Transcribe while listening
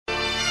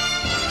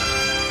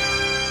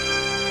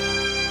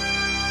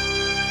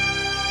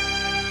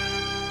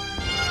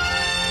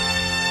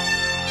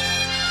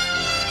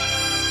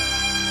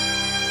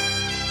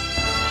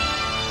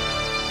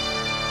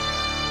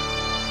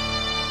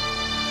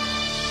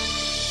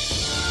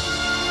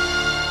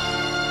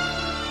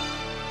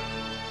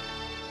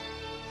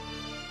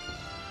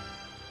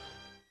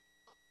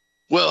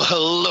Well,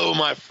 hello,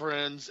 my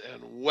friends,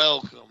 and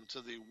welcome to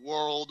the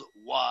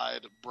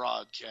worldwide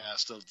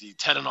broadcast of the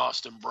Ted and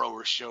Austin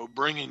Broer Show,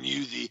 bringing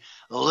you the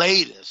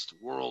latest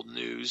world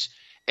news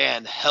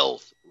and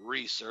health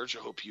research. I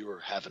hope you are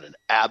having an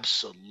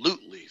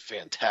absolutely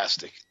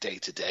fantastic day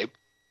today.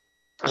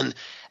 And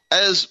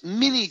as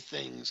many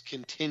things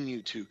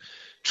continue to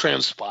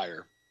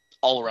transpire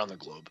all around the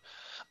globe,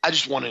 I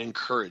just want to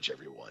encourage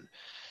everyone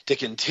to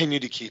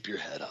continue to keep your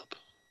head up,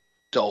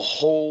 to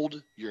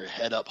hold your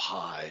head up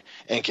high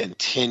and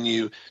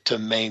continue to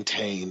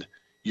maintain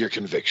your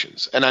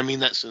convictions. And I mean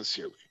that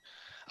sincerely.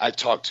 I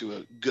talked to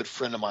a good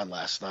friend of mine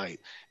last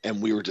night,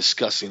 and we were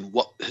discussing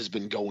what has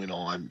been going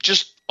on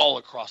just all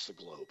across the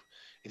globe.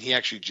 And he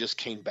actually just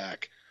came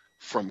back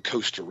from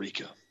Costa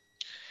Rica.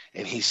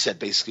 And he said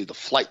basically the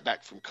flight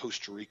back from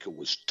Costa Rica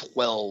was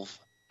 12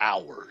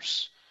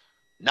 hours,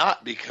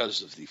 not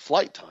because of the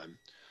flight time,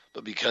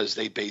 but because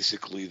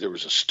there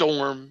was a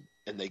storm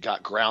and they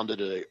got grounded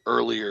at an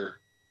earlier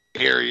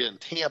area in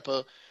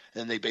Tampa,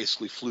 and they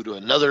basically flew to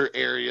another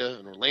area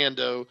in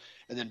Orlando,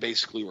 and then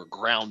basically were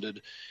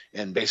grounded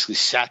and basically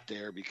sat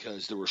there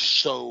because there were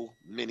so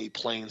many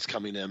planes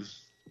coming in.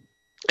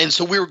 And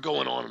so we were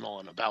going on and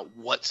on about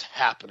what's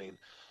happening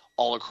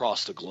all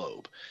across the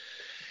globe.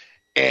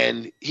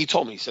 And he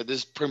told me, he said, this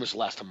is pretty much the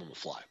last time I'm going to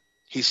fly.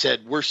 He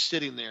said, we're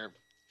sitting there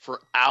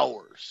for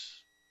hours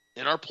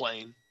in our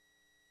plane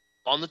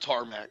on the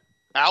tarmac,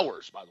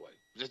 hours, by the way.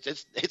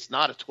 It's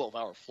not a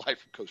 12-hour flight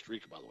from Costa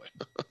Rica, by the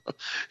way.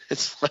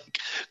 It's like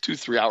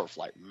 2-3 hour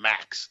flight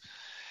max.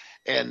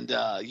 And,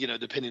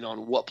 depending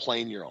on what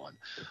plane you're on.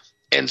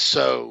 And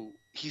so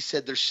he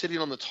said they're sitting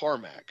on the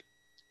tarmac.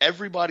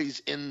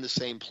 Everybody's in the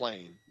same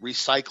plane,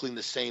 recycling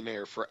the same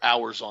air for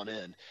hours on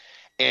end.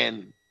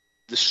 And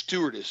the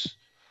stewardess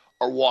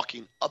are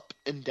walking up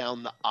and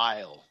down the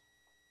aisle,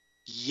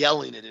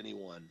 yelling at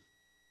anyone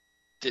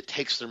that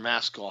takes their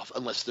mask off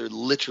unless they're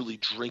literally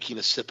drinking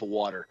a sip of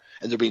water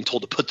and they're being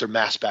told to put their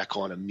mask back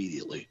on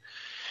immediately.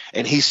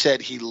 And he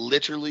said he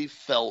literally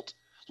felt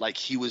like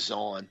he was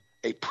on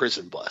a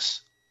prison bus.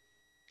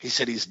 He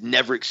said he's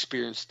never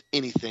experienced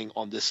anything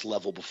on this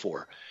level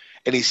before.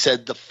 And he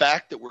said the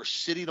fact that we're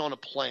sitting on a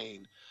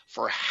plane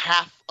for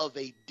half of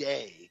a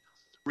day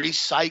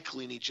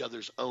recycling each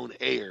other's own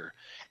air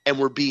and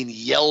we're being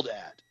yelled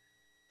at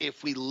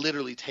if we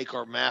literally take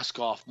our mask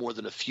off more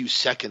than a few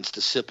seconds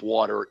to sip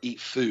water or eat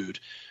food.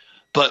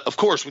 But of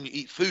course, when you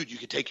eat food, you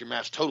can take your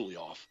mask totally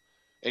off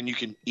and you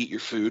can eat your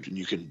food and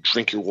you can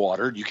drink your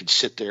water and you can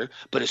sit there.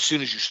 But as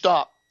soon as you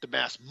stop, the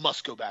mask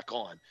must go back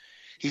on.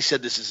 He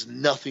said this is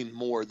nothing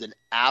more than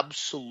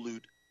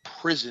absolute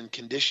prison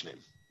conditioning.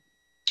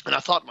 And I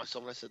thought to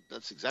myself, and I said,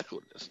 that's exactly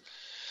what it is.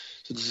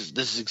 So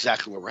this is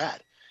exactly where we're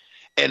at.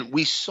 And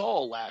we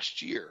saw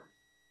last year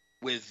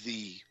with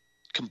the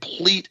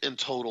complete and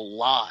total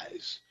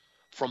lies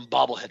from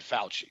bobblehead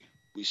Fauci.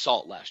 We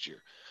saw it last year.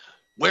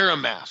 Wear a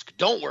mask.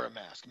 Don't wear a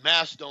mask.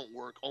 Masks don't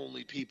work.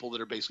 Only people that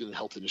are basically in the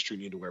health industry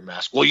need to wear a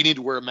mask. Well, you need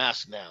to wear a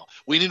mask now.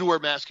 We need to wear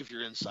a mask if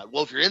you're inside.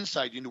 Well, if you're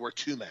inside, you need to wear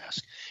 2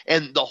 masks.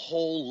 And the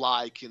whole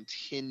lie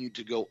continued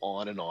to go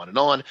on and on and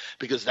on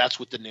because that's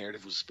what the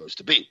narrative was supposed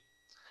to be.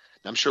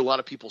 Now, I'm sure a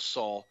lot of people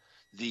saw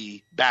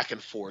the back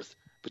and forth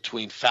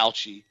between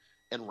Fauci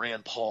and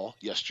Rand Paul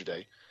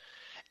yesterday.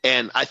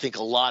 And I think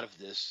a lot of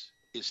this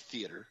is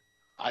theater.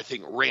 I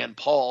think Rand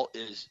Paul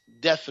is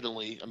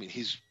definitely,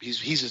 he's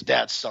his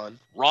dad's son.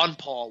 Ron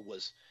Paul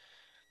was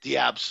the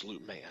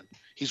absolute man.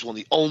 He's one of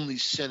the only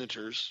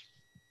senators,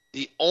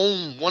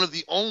 one of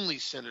the only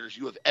senators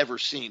you have ever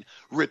seen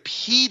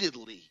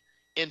repeatedly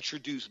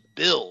introduce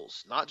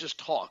bills, not just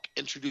talk,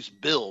 introduce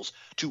bills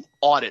to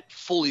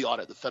fully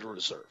audit the Federal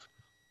Reserve.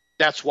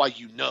 That's why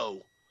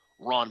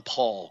Ron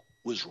Paul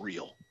was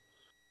real,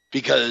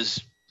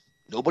 because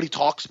nobody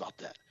talks about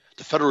that.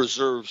 The Federal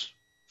Reserve's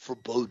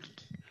forbidden.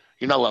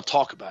 You're not allowed to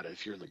talk about it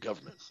if you're in the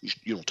government.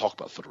 You don't talk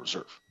about the Federal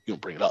Reserve. You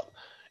don't bring it up.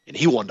 And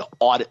he wanted to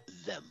audit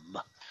them.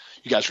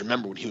 You guys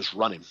remember when he was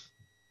running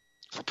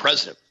for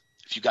president,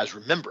 if you guys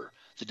remember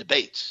the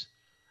debates,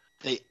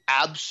 they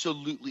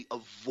absolutely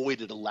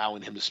avoided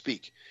allowing him to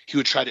speak. He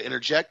would try to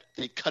interject.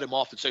 They'd cut him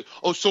off and say,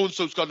 oh,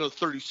 so-and-so's got another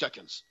 30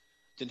 seconds.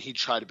 Then he'd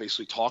try to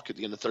basically talk at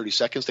the end of 30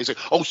 seconds. They'd say,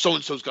 oh,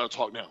 so-and-so's got to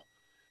talk now.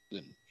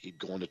 Then he'd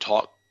go on to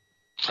talk.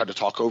 Tried to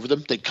talk over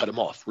them, they'd cut him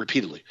off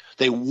repeatedly.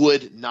 They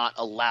would not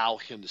allow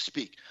him to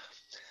speak.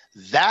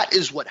 That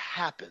is what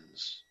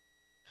happens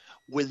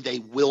when they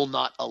will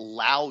not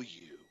allow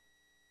you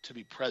to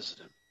be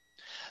president.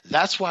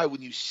 That's why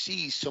when you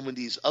see some of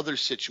these other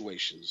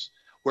situations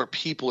where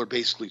people are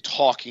basically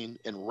talking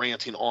and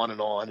ranting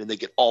on and they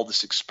get all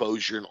this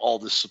exposure and all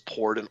this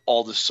support and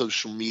all this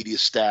social media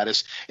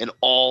status and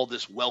all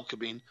this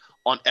welcoming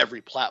on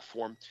every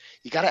platform,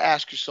 you got to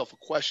ask yourself a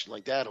question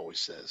like Dad always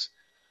says.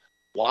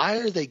 Why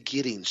are they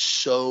getting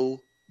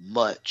so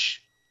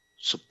much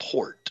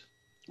support?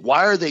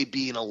 Why are they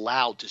being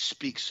allowed to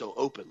speak so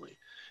openly?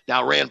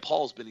 Now, Rand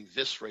Paul's been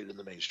eviscerated in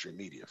the mainstream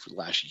media for the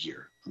last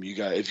year.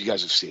 If you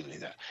guys have seen any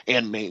of that,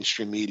 and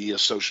mainstream media,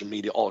 social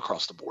media, all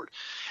across the board.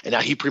 And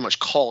now he pretty much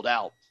called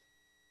out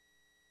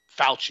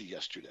Fauci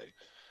yesterday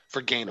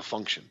for gain of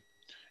function.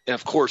 And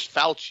of course,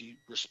 Fauci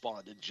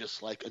responded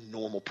just like a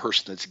normal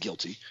person that's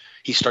guilty.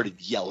 He started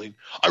yelling,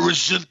 "I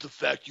resent the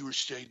fact you were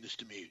saying this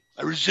to me.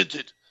 I resent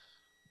it."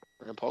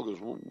 Rand Paul goes,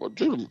 "Well,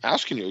 dude, I'm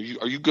asking you,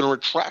 are you going to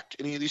retract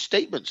any of these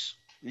statements?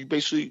 Are you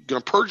basically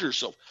going to purge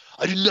yourself?"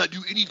 "I did not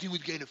do anything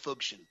with gain of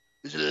function.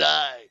 It's a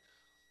lie."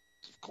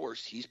 Of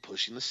course, he's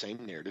pushing the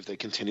same narrative they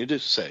continue to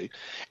say.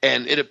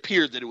 And it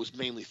appeared that it was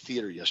mainly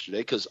theater yesterday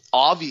because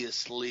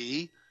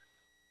obviously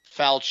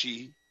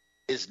Fauci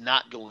is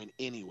not going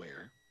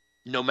anywhere,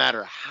 no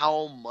matter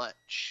how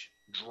much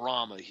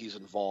drama he's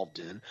involved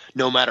in,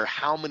 no matter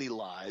how many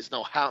lies,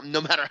 no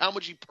matter how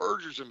much he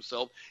perjures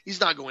himself, he's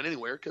not going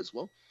anywhere because,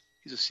 well,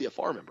 he's a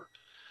CFR member.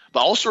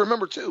 But also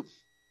remember, too,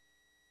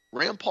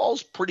 Rand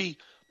Paul's pretty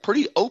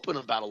open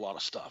about a lot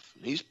of stuff.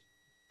 He's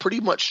pretty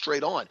much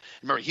straight on.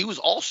 Remember, he was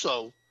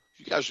also, if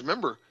you guys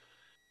remember,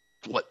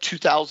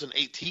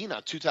 2018,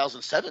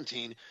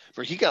 2017,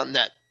 where he got in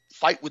that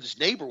fight with his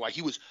neighbor while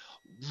he was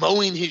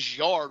mowing his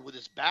yard with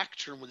his back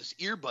turned with his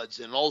earbuds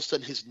in, and all of a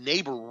sudden his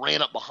neighbor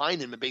ran up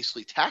behind him and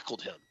basically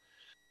tackled him.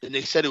 And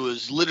they said it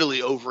was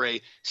literally over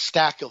a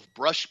stack of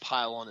brush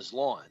pile on his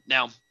lawn.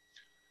 Now,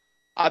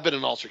 I've been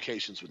in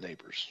altercations with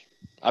neighbors.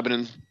 I've been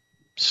in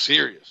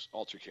serious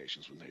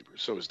altercations with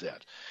neighbors. So is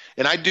Dad.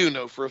 And I do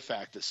know for a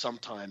fact that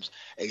sometimes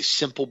a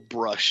simple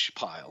brush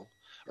pile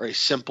or a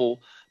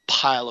simple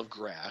pile of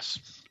grass,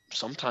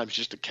 sometimes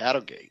just a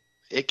cattle gate,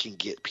 it can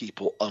get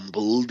people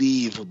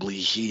unbelievably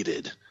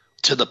heated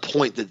to the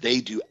point that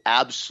they do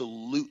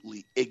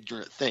absolutely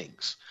ignorant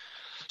things.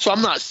 So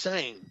I'm not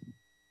saying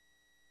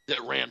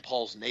that Rand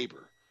Paul's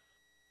neighbor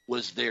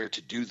was there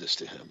to do this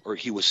to him or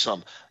he was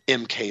some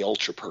MK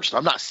Ultra person.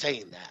 I'm not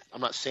saying that.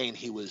 I'm not saying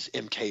he was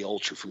MK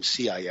Ultra from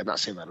CIA. I'm not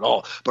saying that at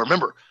all. But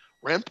remember,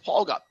 Rand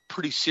Paul got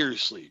pretty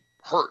seriously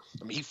hurt.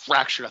 I mean, he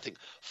fractured, I think,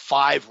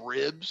 5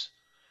 ribs,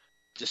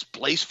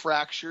 displaced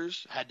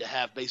fractures, had to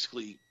have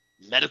basically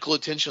medical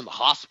attention in the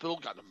hospital,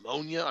 got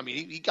pneumonia. I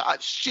mean, he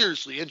got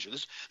seriously injured.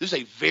 This is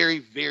a very,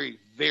 very,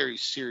 very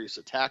serious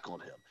attack on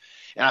him.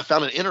 And I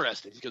found it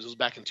interesting because it was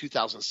back in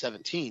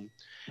 2017,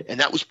 and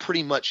that was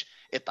pretty much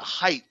at the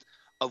height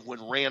of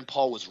when Rand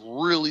Paul was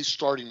really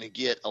starting to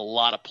get a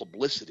lot of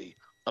publicity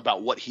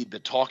about what he'd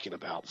been talking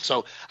about.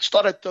 So I just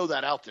thought I'd throw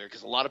that out there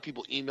because a lot of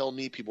people emailed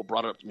me, people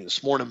brought it up to me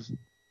this morning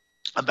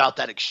about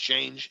that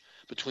exchange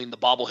between the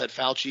bobblehead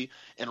Fauci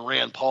and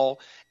Rand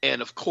Paul.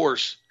 And of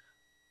course,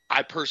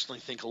 I personally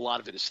think a lot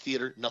of it is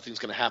theater. Nothing's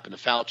going to happen to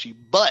Fauci.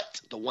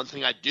 But the one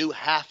thing I do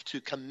have to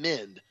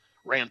commend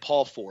Rand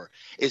Paul for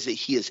is that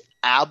he is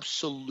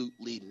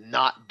absolutely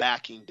not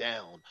backing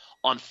down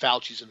on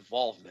Fauci's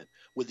involvement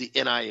with the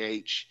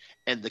NIH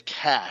and the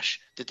cash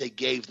that they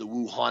gave the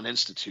Wuhan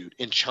Institute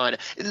in China.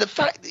 And the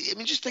fact, I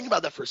mean, just think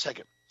about that for a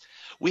second.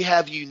 We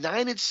have a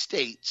United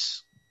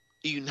States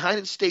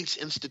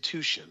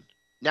institution,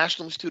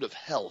 National Institute of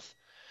Health,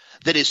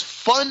 that is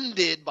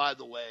funded, by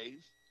the way,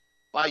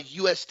 by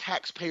U.S.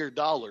 taxpayer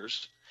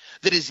dollars,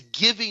 that is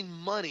giving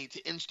money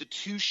to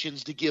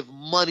institutions to give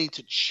money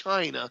to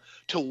China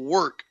to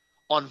work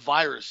on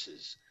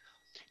viruses.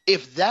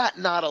 If that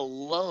not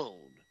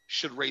alone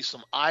should raise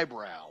some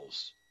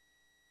eyebrows,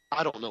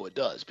 I don't know what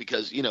does.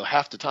 Because, you know,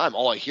 half the time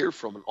all I hear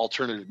from an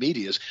alternative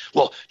media is,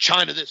 well,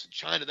 China this and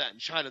China that and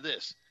China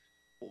this.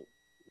 Well,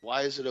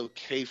 why is it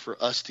okay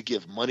for us to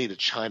give money to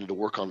China to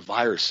work on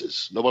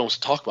viruses? Nobody wants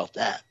to talk about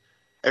that.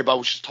 Everybody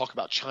wants to talk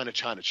about China,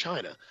 China,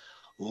 China.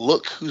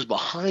 Look who's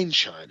behind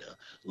China.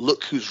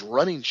 Look who's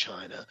running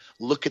China.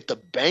 Look at the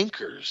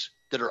bankers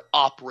that are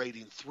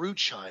operating through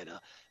China.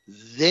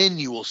 Then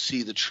you will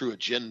see the true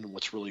agenda and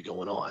what's really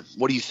going on.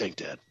 What do you think,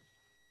 Dad?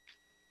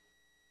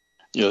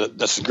 You know,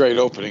 that's a great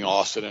opening,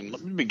 Austin. And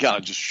let me kind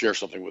of just share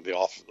something with the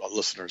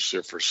listeners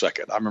here for a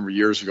second. I remember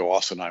years ago,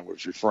 Austin and I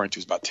was referring to, it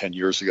was about 10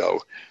 years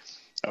ago,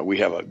 we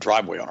have a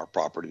driveway on our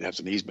property that has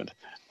an easement.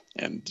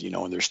 And, you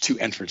know, and there's 2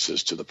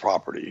 entrances to the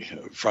property,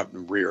 front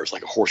and rear. It's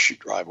like a horseshoe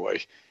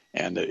driveway.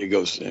 And it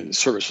goes and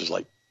services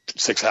like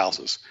 6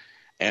 houses.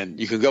 And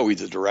you can go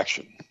either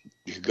direction.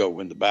 You can go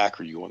in the back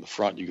or you go in the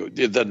front.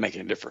 It doesn't make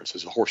any difference.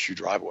 It's a horseshoe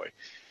driveway.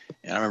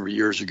 And I remember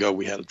years ago,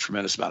 we had a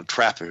tremendous amount of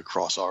traffic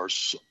across our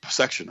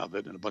section of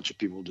it. And a bunch of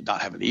people did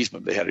not have an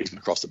easement. They had an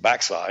easement across the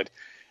backside.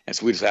 And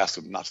so we just asked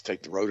them not to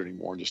take the road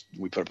anymore. And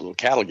we put up a little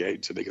cattle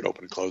gate so they could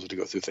open and close it to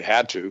go through if they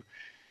had to.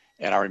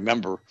 And I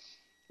remember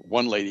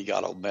one lady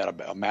got all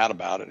mad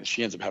about it, and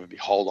she ends up having to be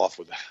hauled off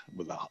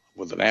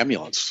with an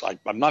ambulance.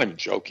 I'm not even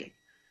joking.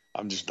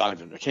 I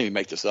can't even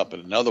make this up.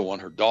 And another one,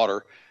 her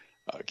daughter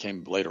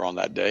came later on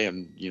that day,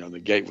 and, you know, the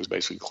gate was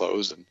basically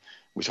closed, and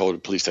we told her,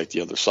 please take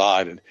the other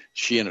side. And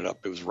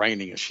it was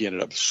raining, and she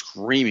ended up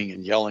screaming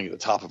and yelling at the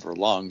top of her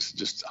lungs,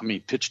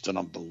 pitched an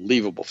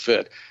unbelievable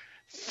fit,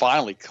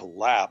 finally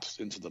collapsed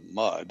into the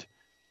mud,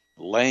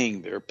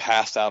 laying there,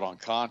 passed out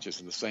unconscious,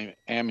 and the same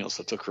ambulance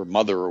that took her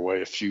mother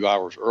away a few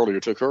hours earlier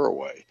took her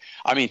away.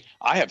 I mean,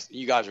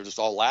 you guys are just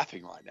all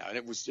laughing right now, and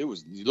it was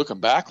looking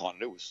back on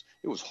it,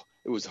 it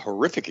was a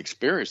horrific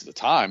experience at the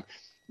time,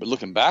 but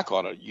looking back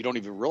on it, you don't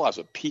even realize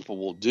what people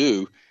will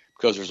do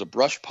because there's a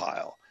brush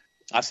pile.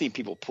 I've seen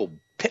people pull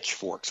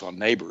pitchforks on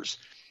neighbors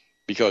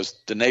because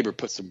the neighbor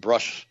put some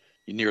brush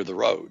near the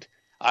road.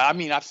 I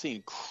mean, I've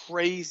seen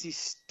crazy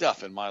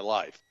stuff in my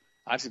life.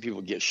 I've seen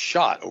people get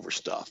shot over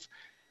stuff.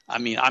 I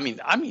mean,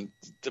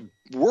 the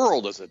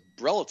world is a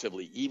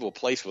relatively evil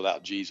place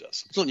without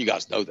Jesus. I'm just letting you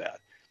guys know that.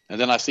 And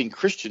then I've seen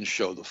Christians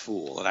show the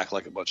fool and act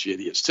like a bunch of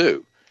idiots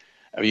too.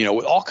 I mean,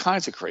 with all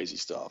kinds of crazy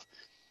stuff.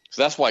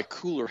 So that's why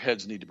cooler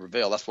heads need to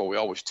prevail. That's why we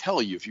always tell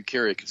you, if you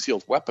carry a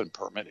concealed weapon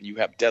permit and you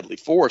have deadly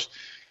force,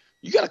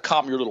 you got to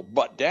calm your little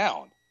butt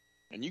down.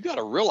 And you got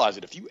to realize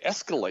that if you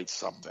escalate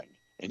something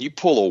and you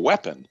pull a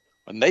weapon,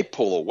 when they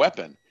pull a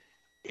weapon,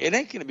 it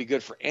ain't going to be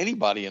good for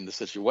anybody in the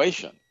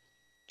situation.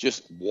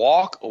 Just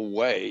walk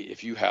away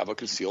if you have a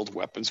concealed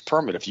weapons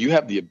permit. If you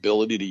have the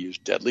ability to use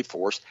deadly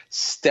force,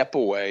 step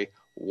away,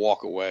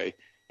 walk away,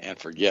 and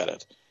forget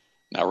it.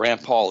 Now,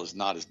 Rand Paul is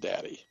not his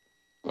daddy,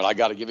 but I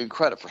got to give him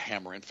credit for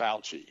hammering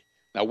Fauci.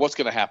 Now, what's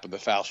going to happen to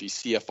Fauci,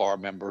 CFR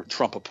member,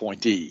 Trump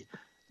appointee?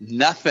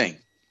 Nothing.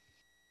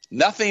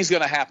 Nothing's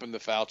going to happen to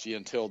Fauci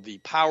until the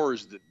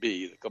powers that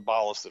be, the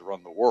Kabbalists that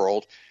run the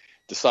world,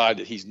 decide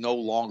that he's no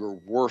longer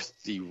worth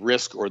the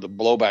risk or the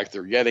blowback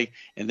they're getting,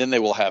 and then they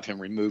will have him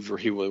removed, or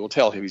he will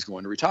tell him he's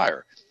going to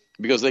retire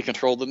because they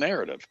control the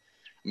narrative.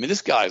 I mean,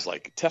 this guy's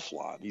like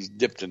Teflon. He's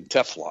dipped in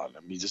Teflon.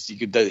 I mean,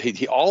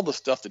 all the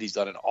stuff that he's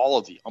done and all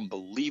of the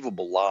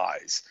unbelievable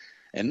lies,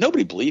 and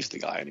nobody believes the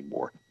guy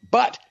anymore.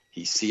 But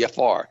he's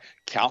CFR,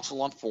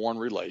 Council on Foreign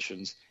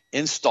Relations,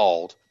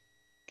 installed,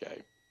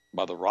 okay,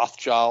 by the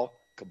Rothschild,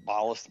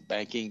 Kabbalist,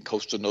 banking,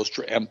 Costa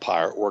Nostra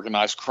empire,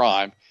 organized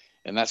crime,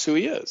 and that's who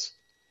he is.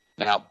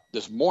 Now,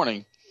 this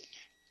morning,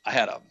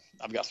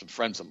 I've got some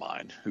friends of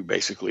mine who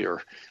basically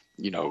are,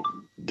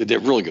 they're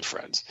really good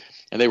friends,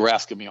 and they were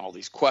asking me all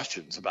these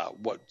questions about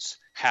what's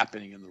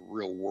happening in the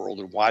real world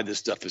and why this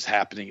stuff is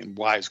happening and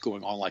why it's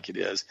going on like it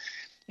is.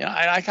 And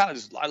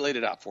I laid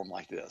it out for them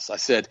like this. I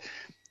said,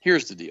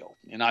 here's the deal,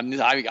 and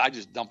I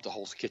just dumped the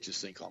whole kitchen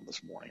sink on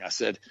this morning. I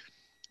said,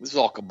 this is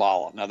all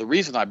Kabbalah. Now, the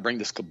reason I bring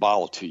this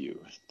Kabbalah to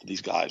you, to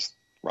these guys,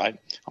 right?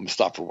 I'm going to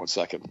stop for 1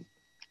 second.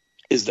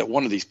 Is that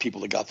one of these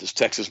people that got this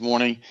text this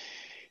morning,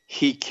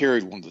 he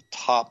carried one of the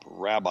top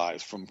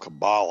rabbis from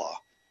Kabbalah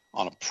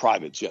on a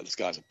private jet. This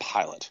guy's a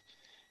pilot.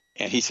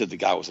 And he said the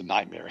guy was a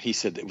nightmare. He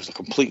said it was a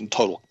complete and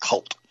total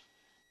cult.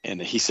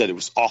 And he said it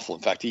was awful.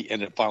 In fact, he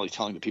ended up finally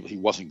telling the people he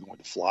wasn't going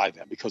to fly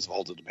them because of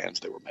all the demands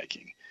they were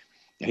making.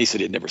 And he said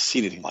he had never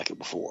seen anything like it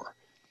before.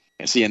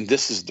 And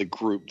this is the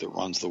group that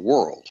runs the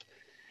world.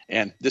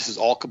 And this is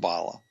all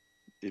Kabbalah.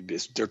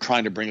 They're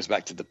trying to bring us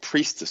back to the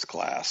priestess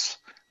class.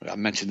 I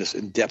mentioned this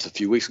in depth a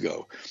few weeks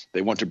ago.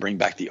 They want to bring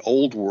back the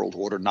old world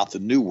order, not the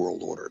new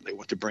world order. They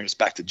want to bring us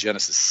back to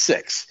Genesis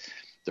 6.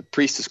 The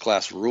priestess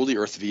class ruled the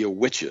earth via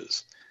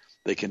witches.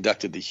 They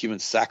conducted the human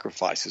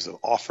sacrifices of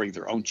offering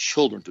their own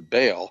children to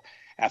Baal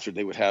after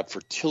they would have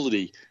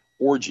fertility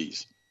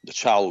orgies. The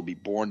child would be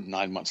born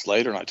 9 months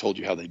later, and I told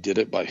you how they did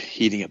it by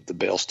heating up the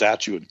Baal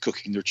statue and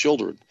cooking their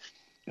children.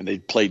 And they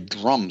played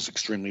drums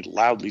extremely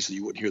loudly so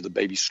you wouldn't hear the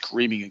baby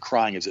screaming and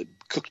crying as it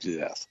cooked to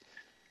death.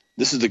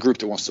 This is the group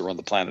that wants to run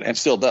the planet and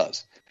still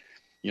does.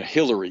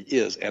 Hillary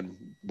is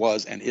and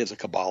was and is a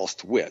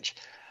Kabbalist witch.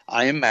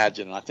 I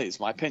imagine, and I think it's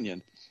my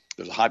opinion,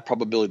 there's a high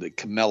probability that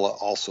Camilla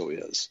also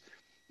is.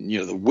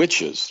 The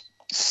witches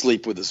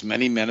sleep with as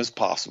many men as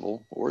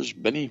possible or as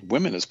many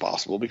women as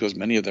possible because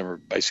many of them are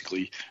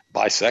basically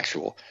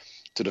bisexual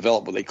to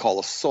develop what they call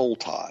a soul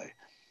tie.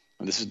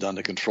 And this is done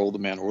to control the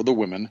men or the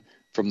women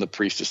from the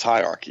priestess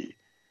hierarchy.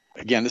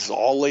 Again, this is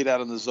all laid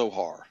out in the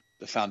Zohar,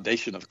 the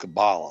foundation of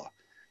Kabbalah.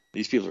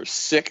 These people are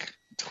sick,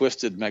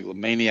 twisted,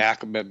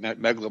 megalomaniac,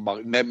 satanic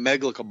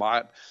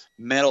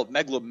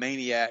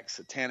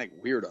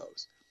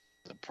weirdos.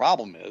 The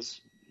problem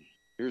is,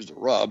 here's the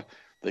rub,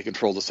 they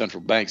control the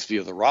central banks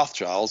via the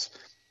Rothschilds,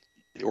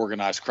 the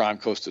organized crime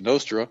Costa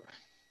Nostra,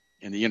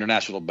 and the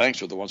international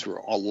banks are the ones who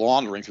are all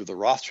laundering through the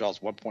Rothschilds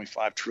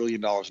 $1.5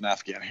 trillion in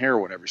Afghan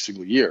heroin every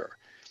single year.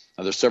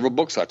 Now, there's several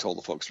books I told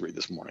the folks to read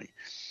this morning.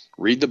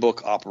 Read the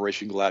book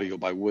Operation Gladio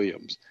by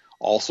Williams.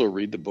 Also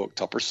read the book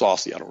Tupper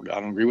Saucy. I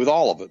don't agree with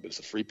all of it, but it's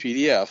a free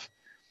PDF.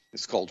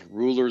 It's called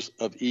Rulers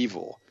of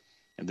Evil.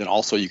 And then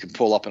also you can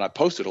pull up, and I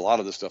posted a lot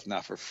of this stuff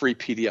now for free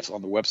PDFs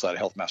on the website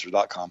at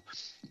healthmasters.com.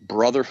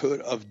 Brotherhood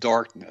of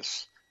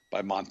Darkness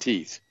by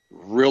Monteith.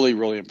 Really,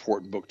 really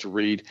important book to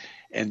read.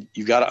 And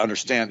you got to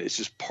understand it's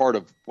just part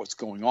of what's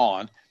going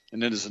on.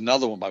 And then there's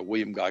another one by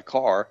William Guy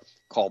Carr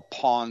called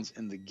Pawns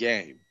in the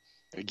Game.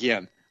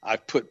 Again,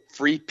 I've put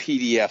free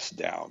PDFs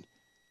down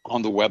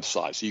on the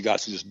website. So you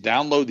guys can just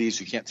download these.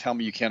 You can't tell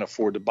me you can't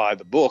afford to buy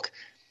the book.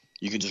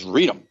 You can just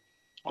read them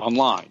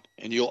online,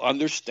 and you'll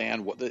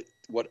understand what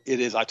it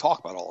is I talk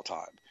about all the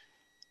time,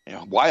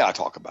 why I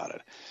talk about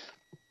it.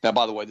 Now,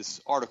 by the way,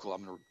 this article,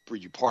 I'm going to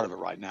read you part of it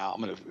right now.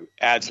 I'm going to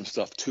add some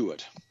stuff to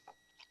it.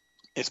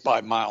 It's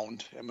by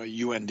Mound,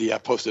 M-O-U-N-D. I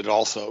posted it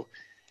also.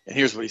 And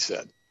here's what he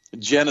said.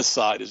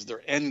 Genocide is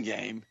their end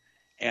game,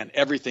 and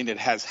everything that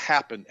has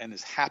happened and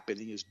is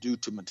happening is due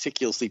to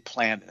meticulously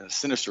planned and a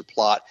sinister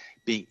plot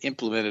being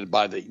implemented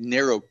by the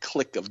narrow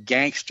clique of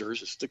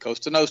gangsters, it's the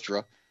Costa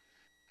Nostra,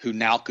 who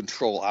now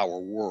control our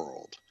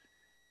world.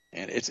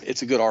 And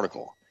it's a good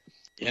article.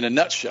 In a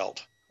nutshell,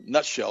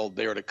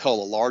 they are to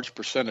cull a large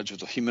percentage of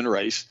the human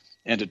race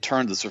and to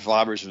turn the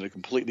survivors into a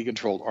completely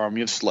controlled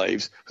army of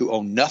slaves who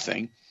own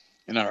nothing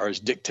and are as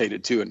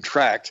dictated to and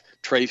tracked,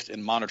 traced,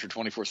 and monitored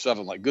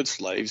 24/7 like good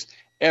slaves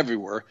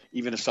everywhere,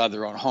 even inside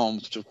their own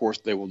homes, which of course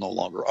they will no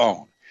longer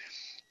own.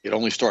 It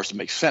only starts to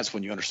make sense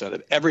when you understand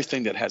that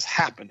everything that has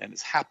happened and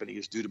is happening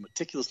is due to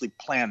meticulously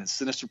planned and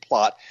sinister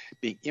plot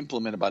being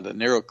implemented by the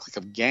narrow clique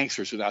of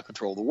gangsters who now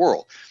control the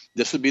world.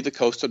 This would be the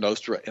Cosa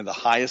Nostra and the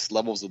highest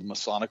levels of the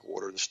Masonic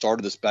order that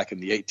started this back in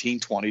the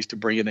 1820s to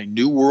bring in a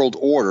new world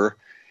order,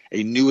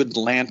 a new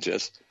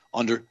Atlantis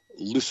under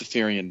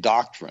Luciferian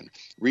doctrine.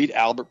 Read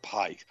Albert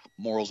Pike,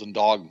 Morals and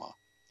Dogma.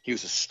 He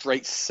was a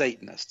straight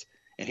Satanist,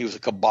 and he was a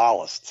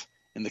Kabbalist.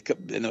 And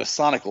the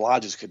Masonic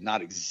lodges could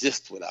not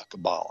exist without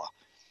Kabbalah.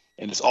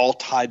 And it's all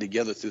tied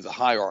together through the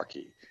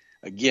hierarchy.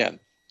 Again,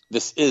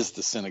 this is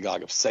the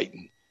synagogue of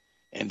Satan,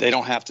 and they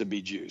don't have to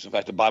be Jews. In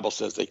fact, the Bible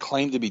says they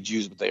claim to be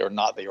Jews, but they are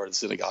not. They are the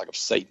synagogue of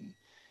Satan.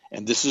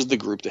 And this is the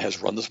group that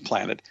has run this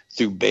planet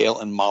through Baal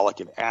and Moloch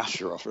and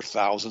Asherah for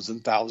thousands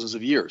and thousands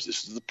of years.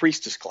 This is the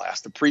priestess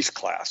class, the priest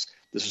class.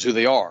 This is who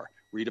they are.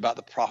 Read about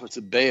the prophets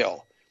of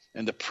Baal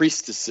and the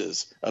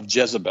priestesses of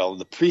Jezebel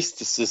and the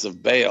priestesses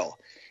of Baal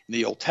in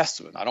the Old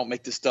Testament. I don't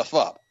make this stuff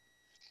up.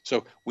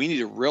 So we need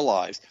to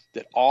realize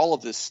that all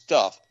of this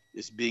stuff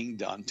is being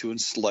done to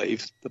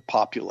enslave the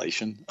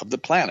population of the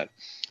planet.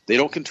 They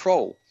don't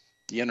control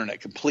the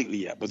internet completely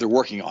yet, but they're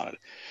working on it.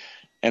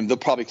 And they'll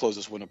probably close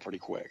this window pretty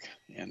quick.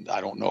 And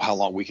I don't know how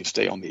long we can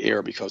stay on the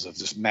air because of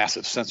this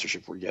massive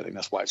censorship we're getting.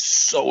 That's why it's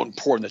so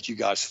important that you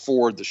guys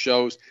forward the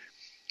shows.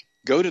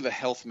 Go to the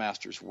Health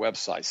Masters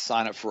website,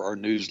 sign up for our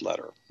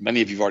newsletter.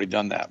 Many of you have already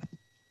done that.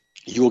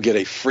 You will get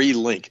a free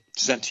link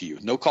sent to you,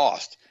 no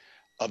cost,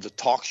 of the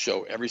talk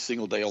show every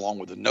single day along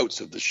with the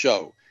notes of the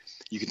show.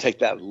 You can take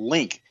that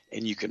link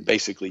and you can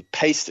basically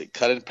paste it,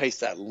 cut and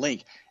paste that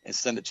link and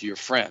send it to your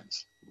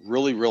friends.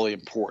 Really, really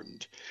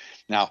important.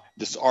 Now,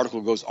 this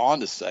article goes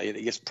on to say, and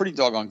it gets pretty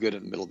doggone good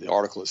in the middle of the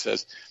article. It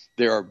says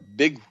there are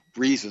big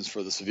reasons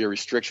for the severe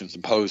restrictions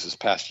imposed this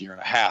past year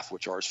and a half,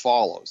 which are as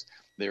follows.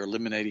 They are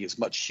eliminating as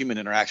much human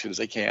interaction as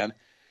they can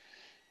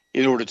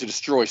in order to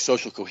destroy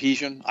social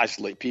cohesion,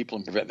 isolate people,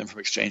 and prevent them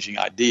from exchanging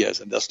ideas,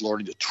 and thus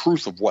learning the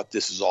truth of what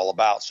this is all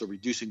about. So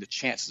reducing the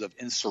chances of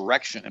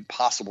insurrection and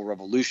possible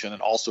revolution,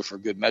 and also for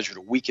good measure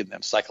to weaken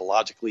them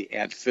psychologically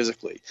and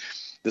physically.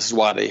 This is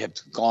why they have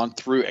gone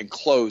through and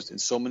closed in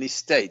so many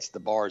states the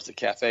bars, the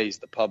cafes,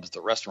 the pubs, the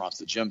restaurants,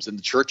 the gyms, and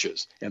the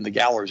churches, and the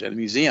galleries and the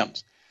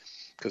museums,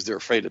 because they're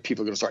afraid that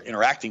people are going to start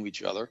interacting with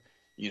each other,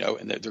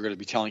 and that they're going to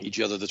be telling each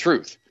other the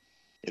truth.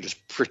 It is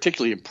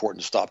particularly important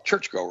to stop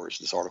churchgoers,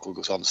 this article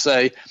goes on to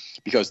say,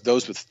 because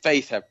those with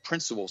faith have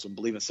principles and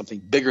believe in something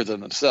bigger than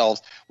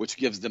themselves, which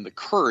gives them the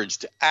courage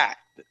to act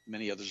that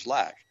many others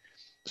lack.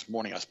 This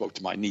morning I spoke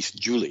to my niece,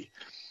 Julie,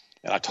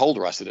 and I told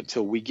her, I said,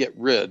 until we get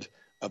rid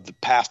of the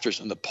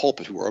pastors in the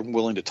pulpit who are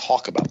unwilling to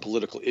talk about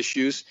political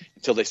issues,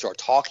 until they start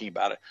talking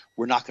about it,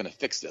 we're not going to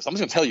fix this. I'm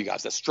just going to tell you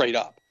guys that straight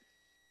up.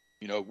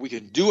 We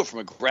can do it from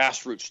a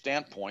grassroots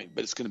standpoint,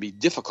 but it's going to be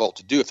difficult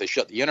to do if they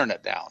shut the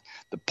internet down.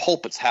 The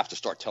pulpits have to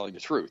start telling the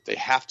truth. They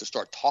have to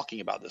start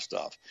talking about this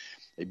stuff.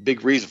 A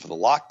big reason for the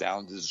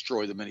lockdown is to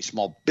destroy the many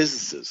small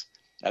businesses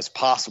as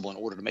possible in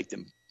order to make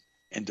them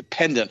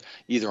independent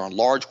either on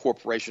large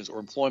corporations or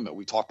employment.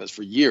 We talked about this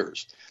for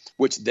years,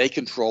 which they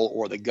control,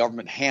 or the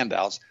government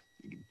handouts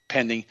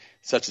pending,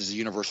 such as the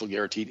universal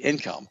guaranteed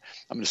income.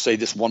 I'm going to say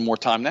this one more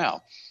time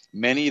now.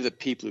 Many of the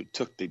people who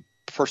took the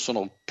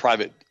personal,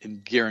 private,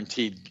 and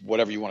guaranteed,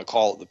 whatever you want to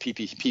call it, the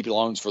PPP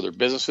loans for their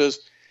businesses,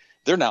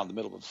 they're now in the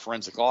middle of a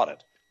forensic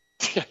audit.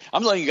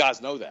 I'm letting you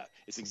guys know that.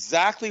 It's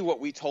exactly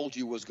what we told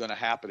you was going to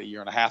happen a year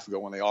and a half ago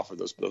when they offered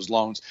those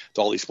loans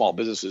to all these small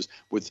businesses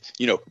with,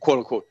 quote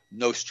unquote,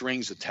 no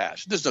strings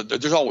attached.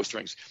 There's always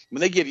strings.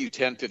 When they give you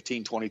 10,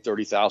 15, 20,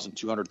 30,000,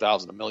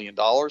 200,000, $1 million,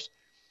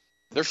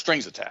 there's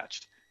strings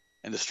attached.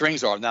 And the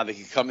strings are now they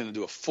can come in and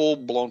do a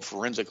full-blown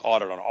forensic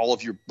audit on all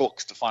of your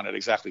books to find out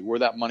exactly where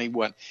that money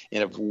went.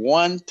 And if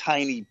one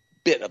tiny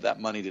bit of that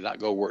money did not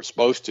go where it's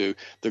supposed to,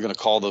 they're going to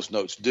call those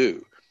notes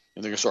due.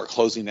 And they're going to start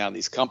closing down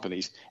these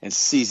companies and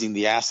seizing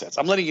the assets.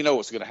 I'm letting you know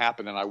what's going to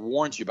happen, and I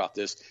warned you about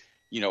this,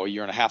 a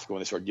year and a half ago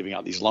when they started giving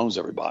out these loans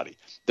to everybody.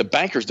 The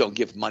bankers don't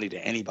give money to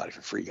anybody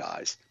for free,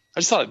 guys. I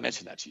just thought I'd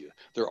mention that to you.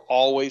 There are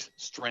always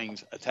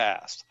strings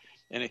attached.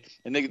 And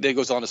it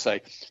goes on to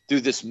say,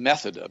 through this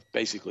method of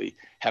basically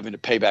having to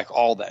pay back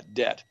all that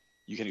debt,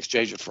 you can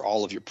exchange it for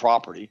all of your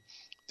property.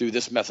 Through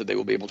this method, they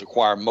will be able to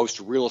acquire most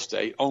real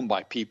estate owned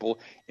by people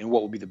in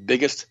what will be the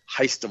biggest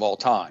heist of all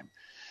time.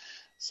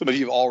 Some of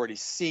you have already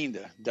seen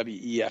the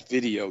WEF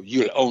video,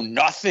 "You'll own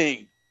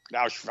nothing,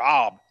 Klaus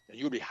Schwab, and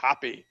you'll be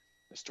happy."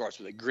 It starts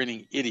with a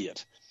grinning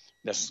idiot.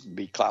 That's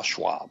be Klaus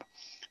Schwab.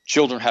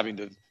 Children having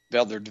to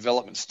their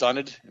development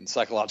stunted and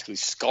psychologically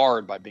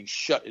scarred by being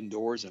shut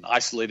indoors and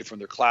isolated from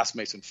their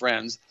classmates and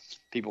friends.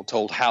 People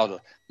told how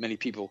to many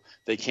people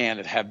they can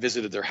that have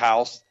visited their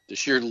house. The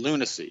sheer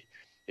lunacy.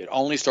 It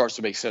only starts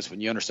to make sense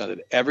when you understand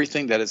that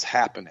everything that has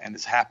happened and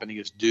is happening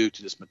is due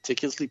to this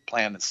meticulously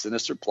planned and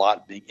sinister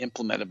plot being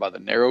implemented by the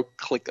narrow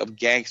clique of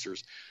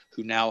gangsters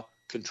who now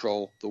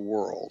control the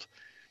world.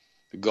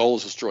 The goal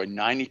is to destroy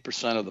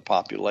 90% of the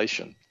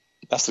population.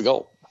 That's the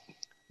goal.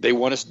 They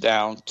want us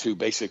down to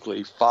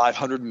basically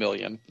 500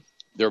 million.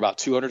 There are about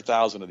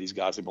 200,000 of these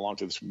guys. They belong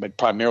to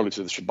primarily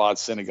to the Shabbat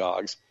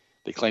synagogues.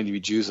 They claim to be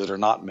Jews that are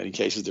not in many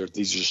cases.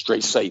 These are just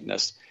straight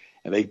Satanists.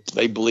 And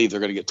they believe they're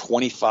going to get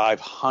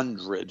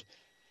 2,500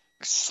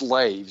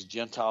 slaves,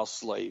 Gentile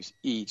slaves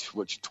each,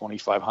 which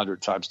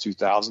 2,500 times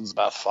 2,000 is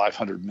about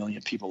 500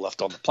 million people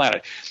left on the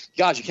planet.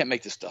 Guys, you can't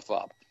make this stuff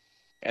up.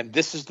 And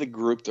this is the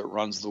group that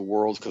runs the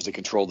world because they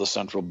control the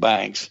central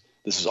banks.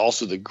 This is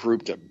also the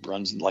group that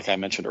runs, like I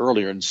mentioned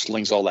earlier, and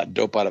slings all that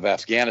dope out of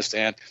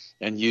Afghanistan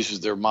and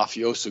uses their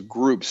mafioso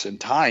groups and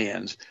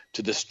tie-ins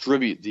to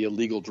distribute the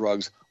illegal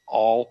drugs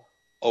all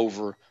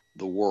over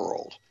the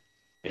world.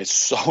 It's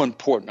so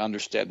important to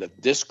understand that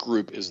this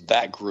group is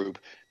that group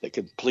that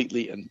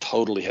completely and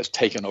totally has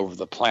taken over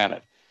the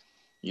planet.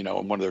 You know,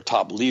 and one of their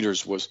top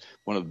leaders was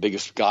one of the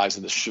biggest guys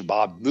in the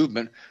Shabbat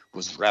movement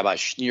was Rabbi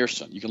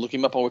Schneerson. You can look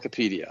him up on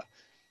Wikipedia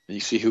and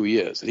you see who he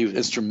is. And he was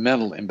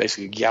instrumental in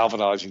basically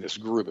galvanizing this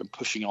group and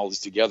pushing all this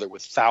together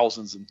with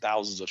thousands and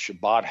thousands of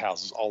Shabbat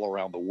houses all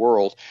around the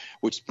world,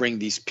 which bring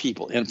these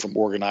people in from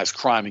organized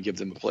crime and give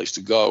them a place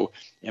to go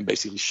and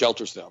basically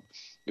shelters them.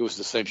 It was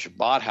the same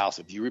Shabbat house,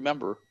 if you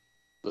remember,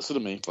 listen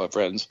to me, my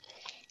friends,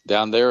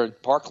 down there in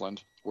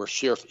Parkland, where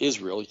Sheriff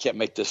Israel, you can't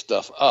make this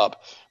stuff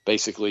up,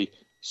 basically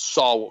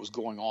saw what was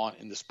going on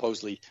in this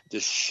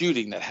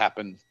shooting that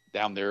happened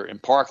down there in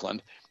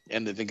Parkland.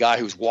 And the guy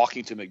who was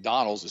walking to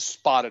McDonald's is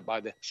spotted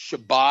by the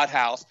Shabbat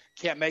house.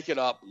 Can't make it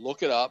up.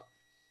 Look it up.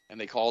 And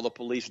they call the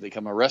police and they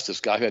come arrest this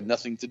guy who had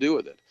nothing to do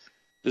with it.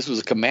 This was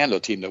a commando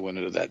team that went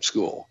into that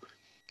school.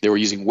 They were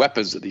using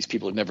weapons that these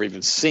people had never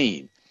even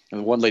seen.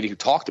 And the one lady who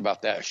talked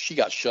about that, she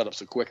got shut up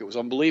so quick it was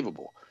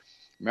unbelievable.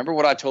 Remember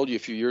what I told you a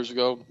few years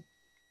ago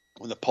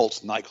when the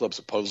Pulse nightclub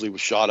supposedly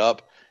was shot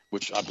up,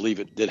 which I believe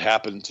it did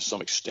happen to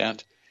some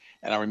extent.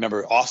 And I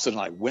remember Austin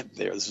and I went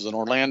there. This is in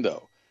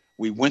Orlando.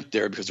 We went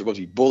there because there were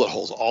supposed to be bullet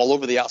holes all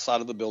over the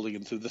outside of the building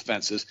and through the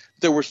fences.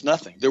 There was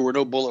nothing. There were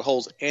no bullet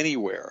holes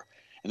anywhere.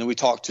 And then we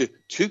talked to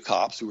two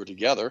cops who were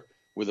together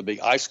with a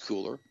big ice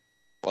cooler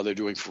while they're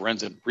doing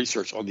forensic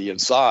research on the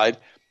inside.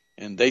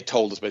 And they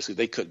told us basically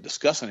they couldn't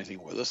discuss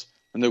anything with us.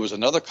 And there was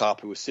another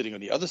cop who was sitting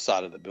on the other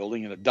side of the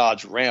building in a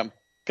Dodge Ram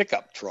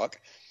pickup truck,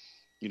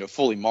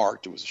 fully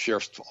marked. It was a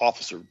sheriff's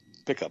officer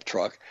pickup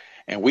truck.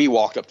 And we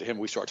walked up to him.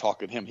 We started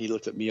talking to him. He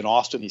looked at me and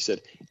Austin. He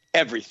said,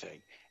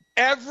 everything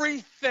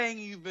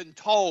you've been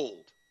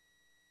told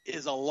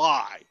is a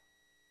lie.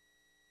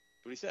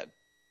 That's what he said.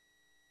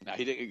 Now,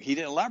 he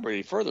didn't elaborate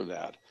any further than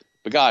that.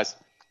 But, guys,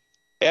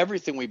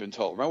 everything we've been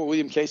told. Remember what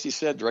William Casey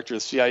said, director of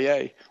the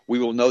CIA? We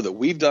will know that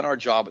we've done our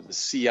job at the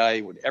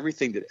CIA when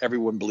everything that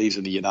everyone believes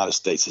in the United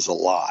States is a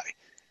lie.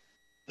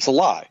 It's a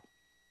lie.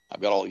 I've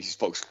got all these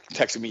folks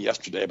texting me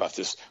yesterday about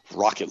this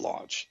rocket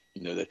launch,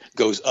 that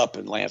goes up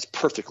and lands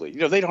perfectly.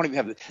 They don't even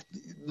have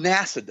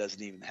NASA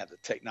doesn't even have the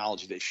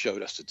technology they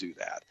showed us to do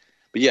that.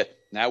 But yet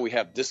now we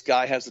have this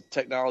guy has the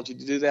technology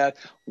to do that.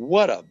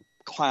 What a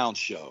clown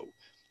show.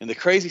 And the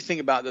crazy thing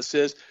about this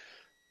is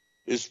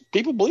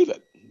people believe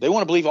it. They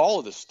want to believe all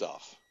of this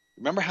stuff.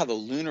 Remember how the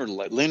lunar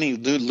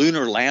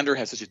lander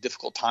had such a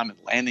difficult time in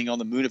landing on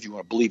the moon, if you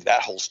want to believe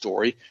that whole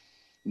story.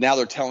 Now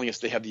they're telling us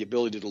they have the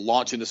ability to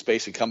launch into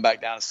space and come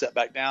back down and set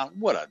back down.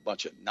 What a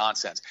bunch of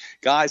nonsense.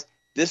 Guys,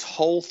 this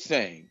whole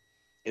thing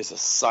is a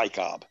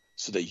psyop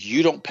so that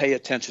you don't pay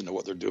attention to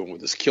what they're doing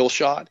with this kill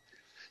shot.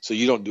 So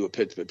you don't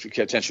pay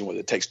attention when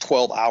it takes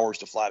 12 hours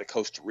to fly to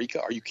Costa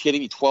Rica. Are you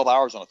kidding me? 12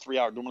 hours on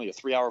normally a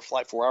 3-hour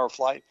flight, 4-hour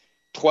flight,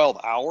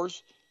 12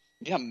 hours?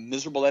 You know how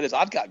miserable that is?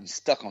 I've gotten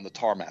stuck on the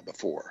tarmac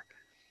before.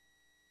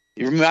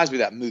 It reminds me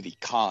of that movie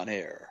Con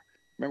Air.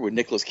 Remember with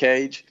Nicolas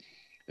Cage?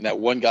 And that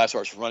one guy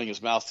starts running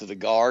his mouth to the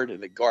guard,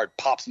 and the guard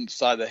pops him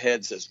beside the head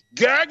and says,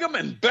 "Gag him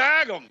and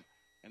bag him."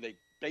 And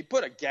they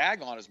put a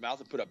gag on his mouth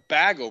and put a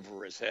bag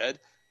over his head.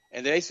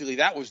 And basically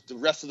that was the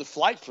rest of the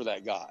flight for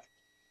that guy.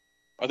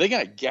 Are they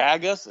going to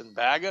gag us and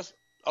bag us?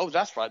 Oh,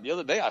 that's right. The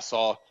other day I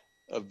saw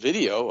a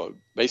video of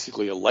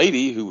basically a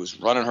lady who was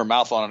running her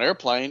mouth on an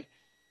airplane,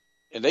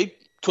 and they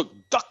took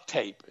duct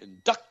tape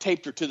and duct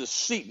taped her to the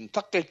seat and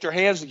duct taped her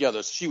hands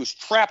together. So she was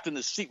trapped in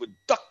the seat with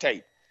duct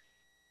tape.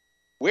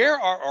 Where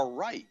are our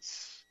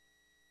rights?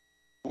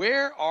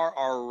 Where are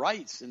our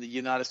rights in the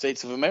United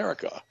States of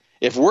America?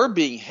 If we're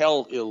being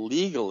held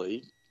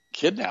illegally,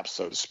 kidnapped,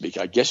 so to speak,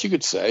 I guess you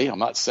could say, I'm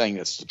not saying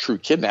it's the true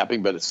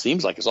kidnapping, but it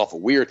seems like it's awful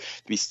weird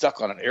to be stuck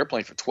on an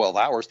airplane for 12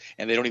 hours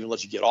and they don't even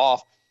let you get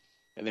off.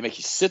 And they make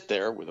you sit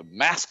there with a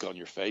mask on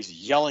your face,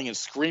 yelling and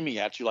screaming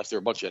at you like they're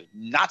a bunch of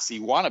Nazi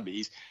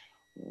wannabes.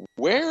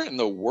 Where in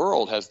the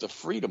world has the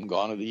freedom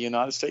gone of the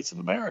United States of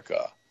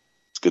America?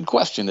 It's a good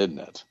question, isn't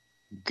it?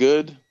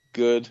 Good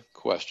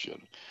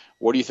question.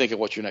 What do you think of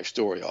what's your next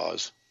story,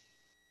 Oz?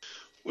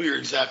 Well, you're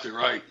exactly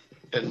right.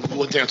 And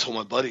one thing I told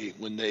my buddy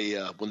when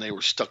they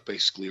were stuck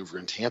basically over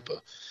in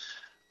Tampa,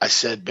 I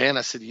said, man,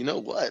 you know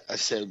what? I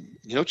said,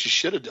 you know what you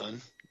should have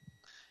done?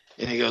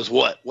 And he goes,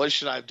 what? What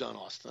should I have done,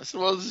 Austin? I said,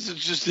 well,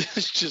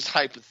 it's just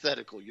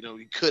hypothetical. You know,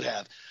 you could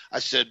have. I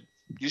said,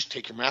 you just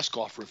take your mask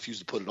off or refuse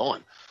to put it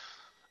on.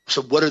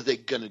 So what are they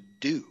going to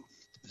do?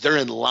 They're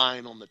in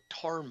line on the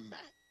tarmac.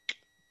 I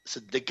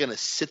said, they're going to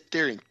sit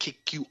there and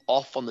kick you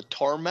off on the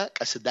tarmac?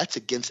 I said, that's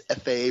against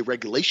FAA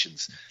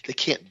regulations. They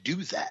can't do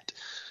that.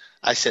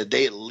 I said,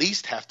 they at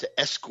least have to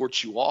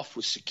escort you off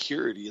with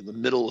security in the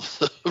middle of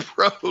the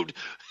road.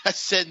 I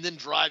said, and then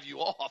drive you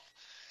off.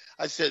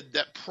 I said,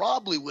 that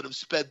probably would have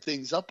sped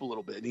things up a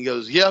little bit. And he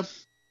goes, yeah,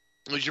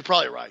 you're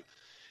probably right.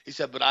 He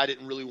said, but I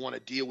didn't really want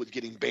to deal with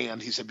getting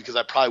banned. He said, because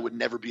I probably would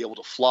never be able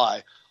to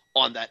fly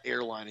on that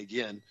airline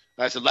again.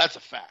 And I said, that's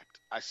a fact.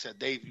 I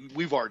said,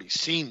 we've already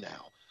seen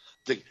now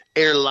the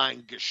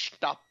airline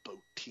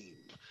Gestapo team.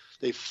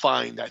 They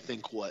fined, I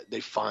think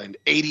they fined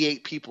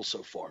 88 people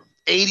so far.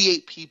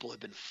 88 people have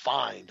been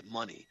fined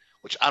money,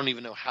 which I don't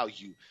even know how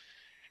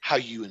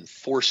you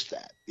enforce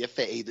that. The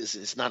FAA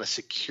is not a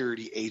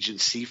security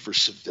agency for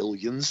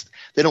civilians.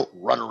 They don't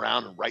run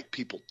around and write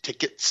people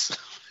tickets.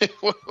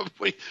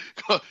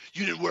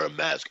 You didn't wear a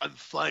mask, I'm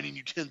fining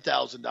you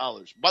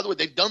 $10,000. By the way,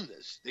 they've done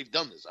this.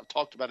 I've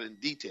talked about it in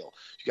detail.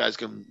 You guys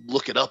can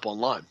look it up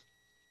online.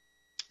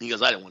 He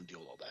goes, I didn't want to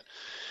deal with all that.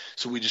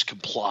 So we just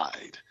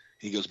complied.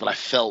 He goes, but I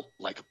felt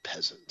like a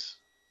peasant.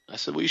 I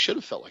said, well, you should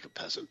have felt like a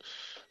peasant.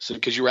 I said,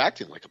 because you were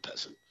acting like a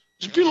peasant.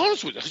 Just being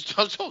honest with you.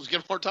 I was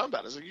getting more time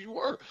about it. I said, you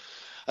were.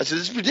 I said,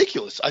 this is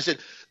ridiculous. I said,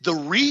 the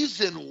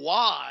reason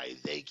why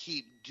they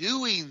keep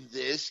doing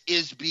this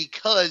is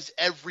because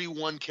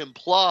everyone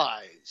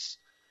complies.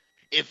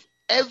 If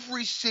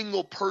every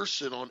single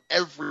person on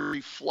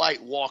every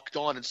flight walked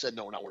on and said,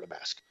 no, we're not wearing a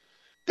mask,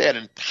 they had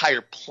an entire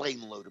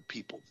plane load of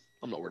people.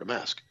 I'm not wearing a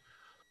mask.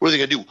 What are they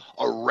going to do?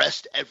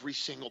 Arrest every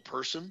single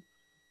person?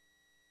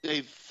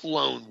 They've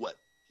flown,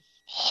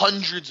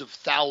 hundreds of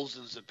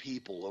thousands of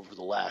people over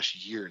the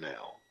last year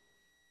now.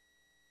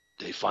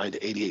 They find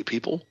 88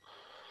 people?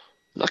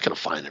 They're not going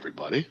to find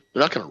everybody.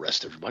 They're not going to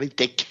arrest everybody.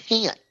 They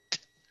can't.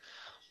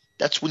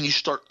 That's when you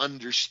start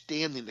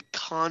understanding the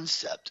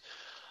concept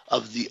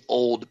of the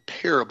old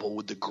parable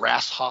with the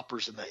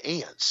grasshoppers and the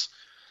ants.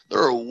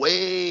 There are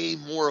way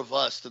more of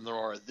us than there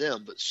are of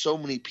them, but so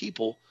many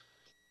people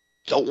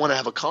don't want to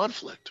have a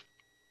conflict.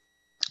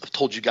 I've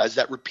told you guys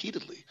that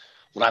repeatedly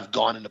when I've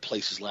gone into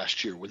places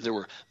last year when there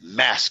were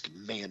mask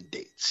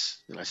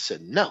mandates. And I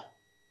said, no,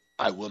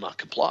 I will not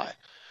comply.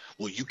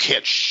 Well, you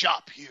can't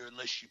shop here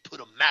unless you put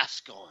a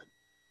mask on.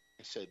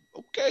 I said,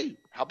 okay,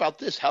 how about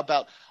this? How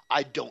about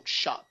I don't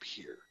shop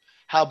here?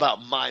 How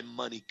about my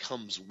money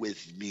comes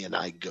with me and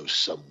I go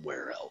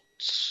somewhere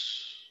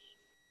else?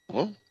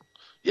 Well,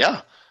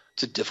 yeah,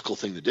 it's a difficult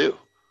thing to do.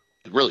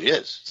 It really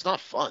is. It's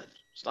not fun.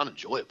 It's not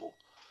enjoyable.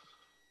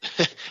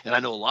 And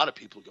I know a lot of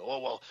people go, oh,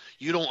 well,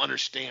 you don't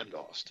understand,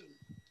 Austin.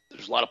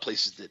 There's a lot of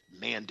places that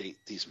mandate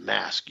these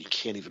masks. You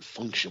can't even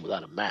function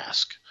without a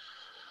mask.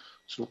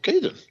 So, okay,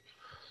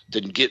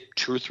 then get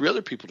 2 or 3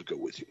 other people to go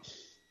with you.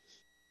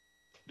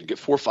 Then get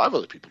 4 or 5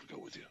 other people to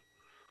go with you.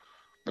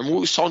 Remember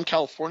what we saw in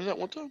California that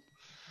one time?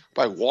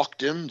 I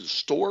walked in the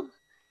store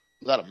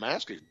without a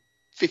mask.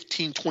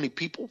 15, 20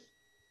 people.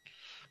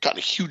 Got in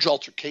a huge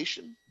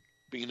altercation.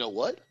 But you know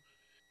what?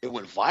 It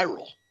went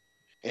viral.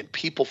 And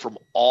people from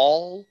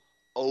all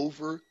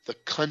over the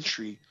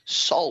country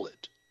saw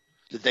it,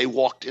 that they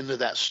walked into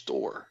that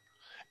store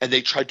and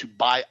they tried to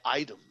buy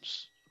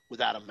items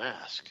without a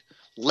mask,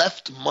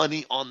 left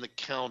money on the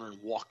counter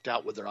and walked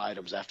out with their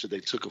items after they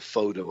took a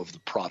photo of the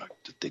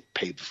product that they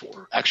paid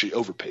for, actually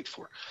overpaid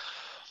for.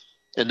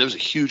 And there was a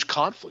huge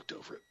conflict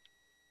over it.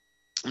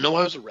 No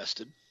one was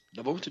arrested.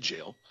 Nobody went to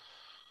jail.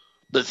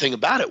 But the thing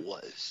about it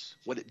was,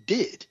 what it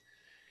did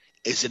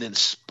is it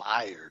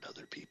inspired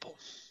other people.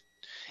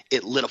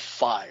 It lit a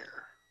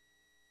fire.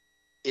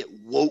 It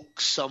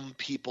woke some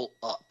people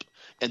up.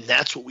 And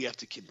that's what we have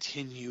to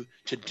continue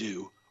to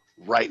do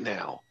right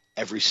now,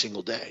 every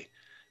single day.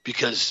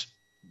 Because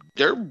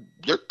they're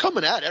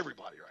coming at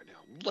everybody right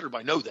now. Let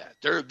everybody know that.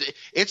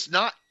 It's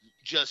not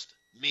just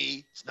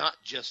me. It's not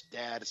just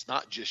Dad. It's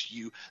not just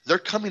you. They're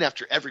coming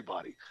after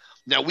everybody.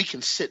 Now, we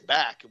can sit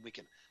back and we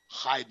can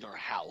hide in our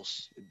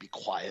house and be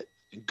quiet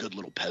and good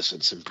little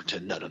peasants and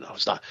pretend, no,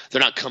 it's not.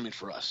 They're not coming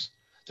for us.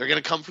 They're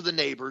going to come for the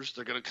neighbors.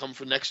 They're going to come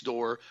for next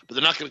door, but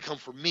they're not going to come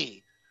for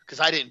me because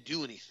I didn't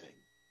do anything.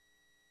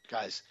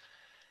 Guys,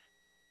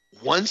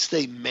 once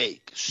they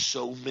make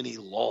so many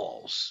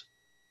laws,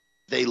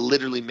 they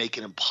literally make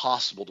it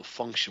impossible to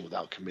function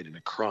without committing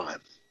a crime.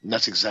 And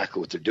that's exactly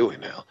what they're doing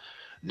now.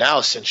 Now,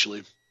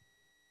 essentially,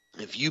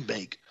 if you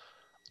make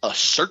a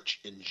search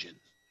engine,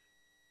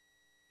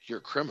 you're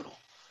a criminal.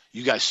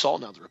 You guys saw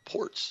now the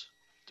reports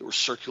that were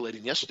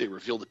circulating yesterday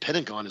revealed the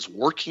Pentagon is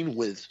working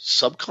with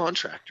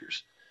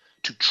subcontractors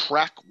to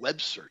track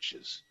web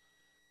searches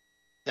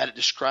that it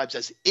describes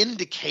as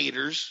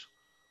indicators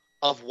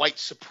of white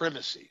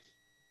supremacy,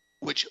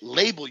 which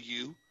label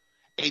you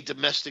a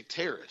domestic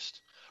terrorist.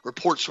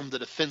 Reports from the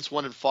Defense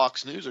One and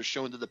Fox News are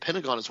showing that the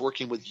Pentagon is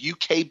working with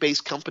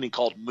UK-based company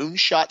called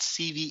Moonshot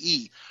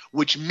CVE,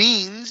 which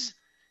means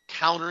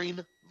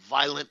countering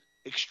violent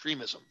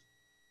extremism,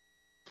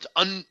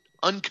 to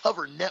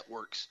uncover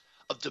networks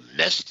of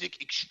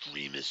domestic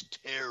extremist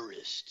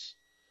terrorists.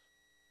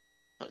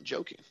 I'm not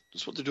joking.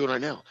 That's what they're doing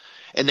right now.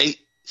 And they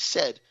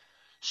said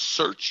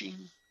searching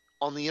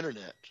on the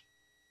internet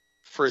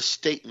for a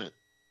statement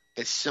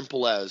as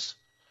simple as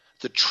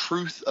the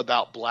truth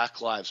about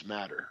Black Lives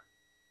Matter.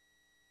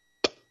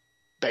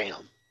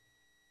 Bam.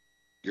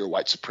 You're a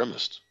white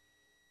supremacist.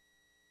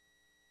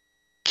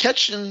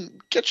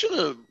 Catching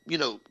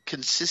a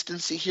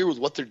consistency here with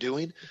what they're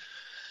doing.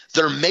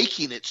 They're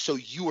making it so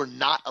you are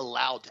not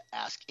allowed to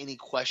ask any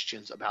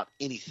questions about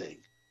anything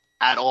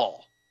at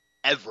all,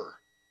 ever,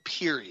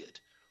 period.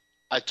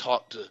 I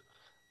talked to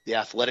the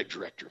athletic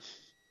director,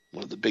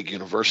 one of the big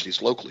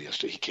universities locally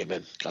yesterday. He came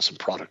in, got some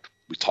product.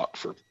 We talked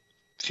for a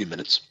few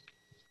minutes.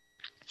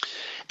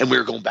 And we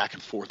were going back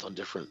and forth on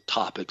different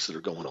topics that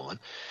are going on.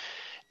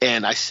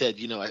 And I said,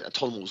 I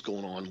told him what was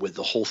going on with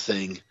the whole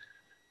thing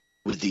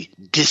with the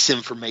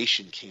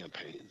disinformation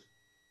campaign,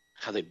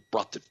 how they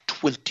brought the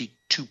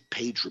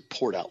 22-page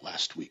report out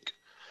last week.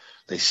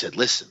 They said,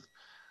 listen,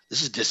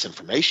 this is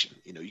disinformation.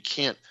 You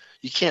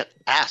can't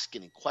ask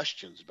any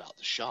questions about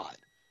the shot.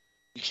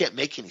 You can't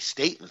make any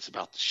statements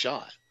about the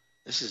shot.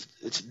 It's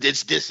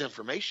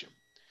disinformation.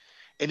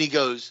 And he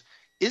goes,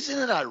 isn't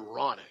it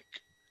ironic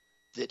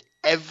that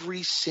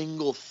every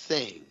single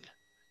thing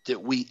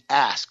that we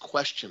ask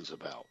questions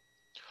about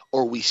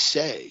or we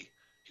say,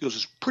 he goes,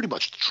 is pretty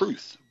much the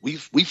truth.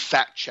 We've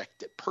fact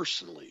checked it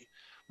personally.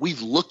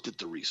 We've looked at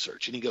the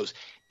research. And he goes,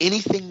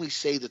 anything we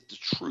say that the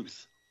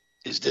truth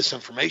is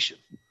disinformation.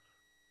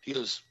 He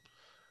goes,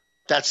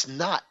 that's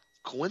not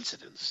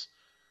coincidence.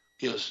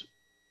 He goes,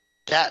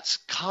 that's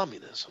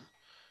communism.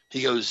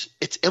 He goes,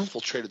 it's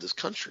infiltrated this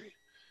country.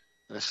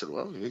 And I said,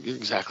 well, you're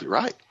exactly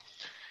right.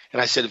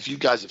 And I said, if you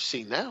guys have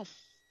seen now,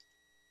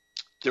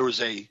 there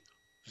was a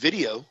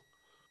video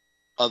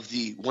of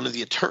one of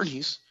the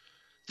attorneys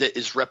that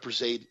is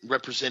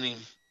representing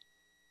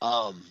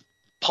Paul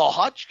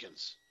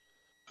Hodgkins,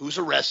 who was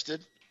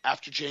arrested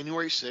after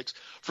January 6th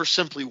for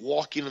simply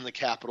walking in the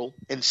Capitol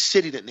and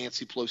sitting at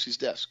Nancy Pelosi's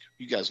desk.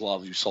 You guys, a lot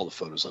of you saw the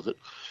photos of it.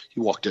 He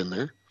walked in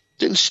there,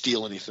 didn't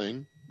steal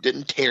anything,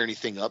 didn't tear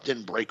anything up,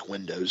 didn't break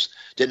windows,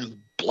 didn't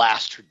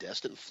blast her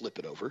desk, didn't flip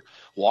it over,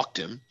 walked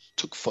in,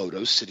 took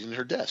photos sitting at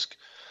her desk.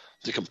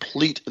 The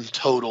complete and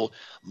total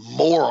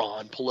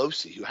moron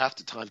Pelosi, who half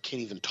the time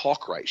can't even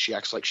talk right. She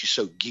acts like she's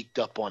so geeked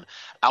up on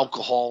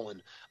alcohol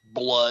and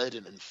blood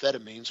and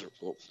amphetamines.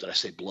 Did I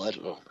say blood?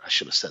 Oh, I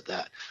should have said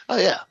that. Oh,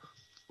 yeah.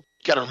 You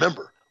got to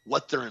remember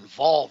what they're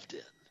involved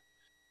in.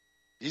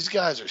 These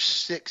guys are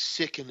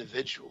sick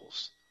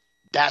individuals.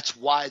 That's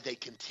why they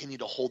continue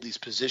to hold these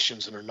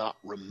positions and are not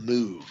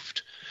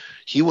removed.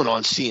 He went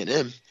on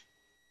CNN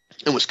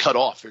and was cut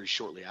off very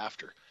shortly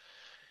after.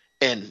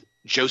 And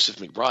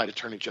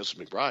Attorney Joseph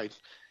McBride,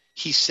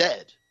 he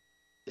said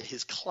that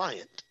his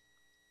client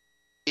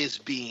is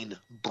being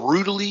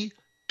brutally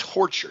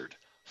tortured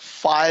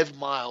 5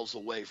 miles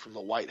away from the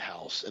White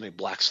House in a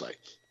black site.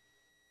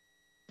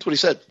 That's what he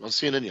said on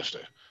CNN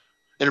yesterday.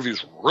 Interview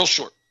was real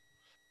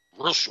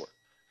short.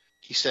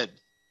 He said,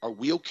 are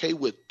we okay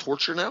with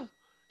torture now?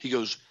 He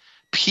goes,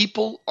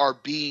 people are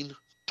being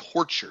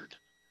tortured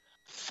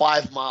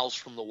 5 miles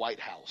from the White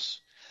House.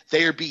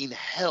 They are being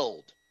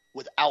held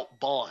without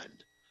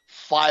bond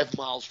 5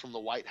 miles from the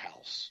White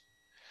House.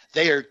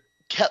 They are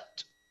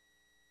kept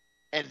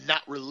and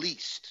not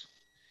released.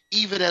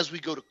 Even as we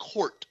go to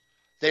court,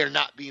 they are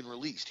not being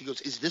released. He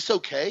goes, is this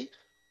okay?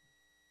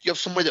 You have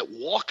somebody that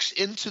walks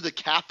into the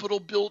Capitol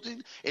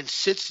building and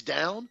sits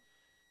down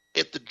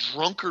at the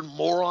drunkard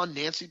moron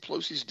Nancy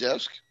Pelosi's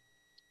desk,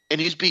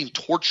 and he's being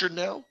tortured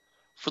now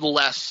for the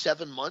last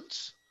 7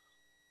 months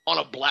on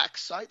a black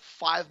site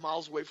 5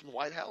 miles away from the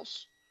White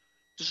House?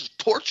 This is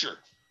torture.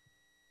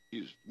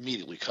 He was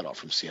immediately cut off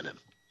from CNN.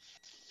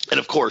 And,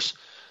 of course,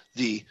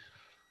 the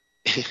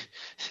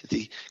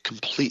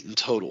complete and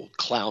total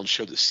clown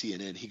show to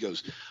CNN. He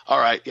goes, all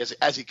right,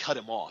 as he cut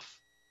him off,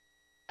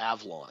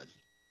 Avalon,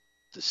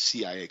 the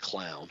CIA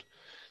clown,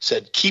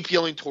 said, keep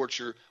yelling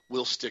torture,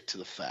 we'll stick to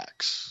the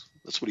facts.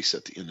 That's what he said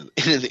at the end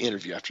of the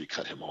interview after he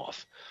cut him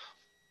off.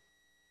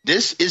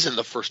 This isn't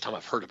the first time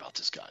I've heard about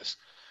this, guys.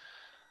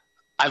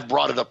 I've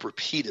brought it up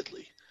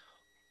repeatedly.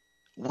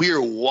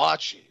 We're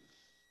watching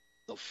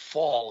the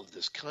fall of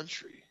this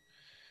country,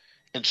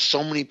 and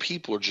so many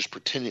people are just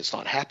pretending it's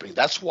not happening.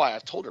 That's why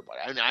I've told everybody.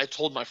 I mean, I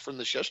told my friend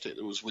this yesterday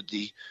that was with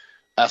the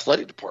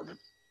athletic department,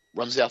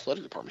 runs the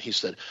athletic department. He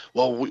said,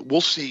 well,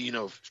 we'll see,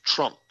 if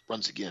Trump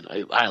runs again.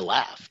 I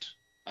laughed.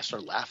 I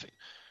started laughing.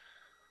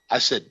 I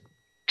said,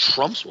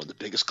 Trump's one of the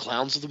biggest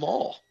clowns of them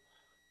all.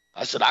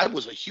 I said, I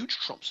was a huge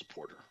Trump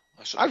supporter.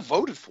 I said, I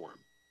voted for him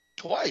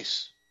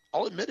twice.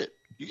 I'll admit it.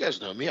 You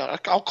guys know me.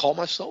 I'll call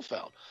myself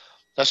out.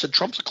 I said,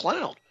 Trump's a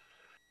clown.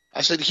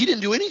 I said, he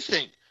didn't do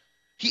anything.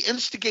 He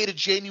instigated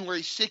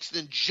January 6th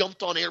and then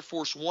jumped on Air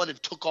Force One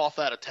and took off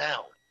out of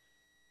town.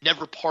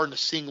 Never pardoned a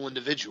single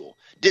individual.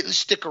 Didn't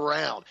stick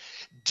around.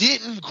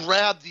 Didn't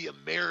grab the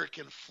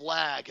American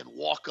flag and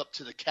walk up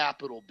to the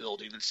Capitol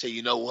building and say,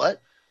 you know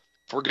what?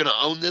 If we're going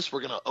to own this,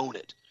 we're going to own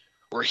it.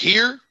 We're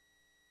here.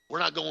 We're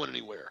not going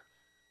anywhere.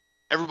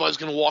 Everybody's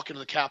going to walk into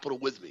the Capitol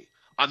with me.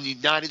 I'm the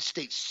United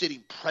States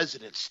sitting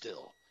president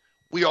still.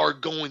 We are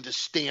going to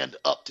stand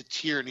up to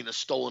tyranny in a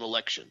stolen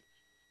election.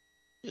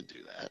 He didn't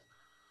do that.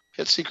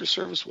 He had Secret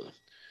Service with him.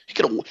 He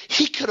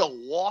could have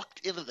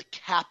walked into the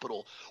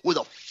Capitol with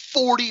a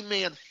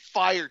 40-man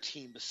fire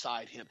team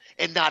beside him,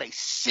 and not a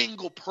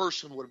single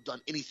person would have done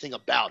anything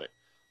about it.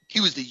 He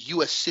was the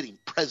U.S. sitting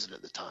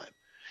president at the time.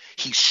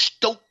 He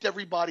stoked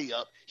everybody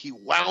up. He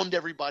wound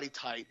everybody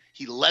tight.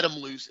 He let them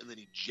loose, and then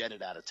he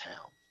jetted out of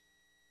town.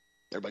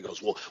 Everybody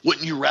goes, well,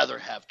 wouldn't you rather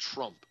have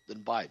Trump than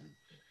Biden?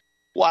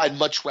 Well, I'd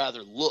much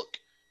rather look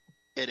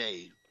at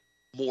a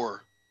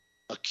more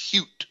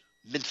acute,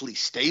 mentally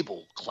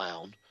stable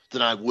clown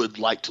than I would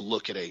like to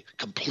look at a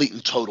complete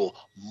and total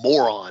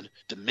moron,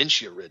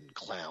 dementia-ridden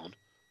clown.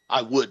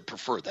 I would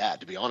prefer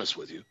that, to be honest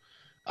with you.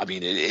 I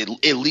mean,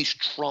 at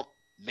least Trump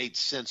made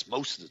sense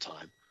most of the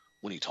time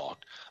when he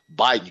talked.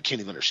 Biden, you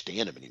can't even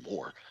understand him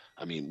anymore.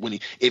 I mean,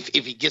 if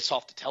he gets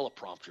off the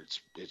teleprompter,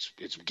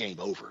 it's game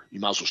over. You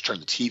might as well just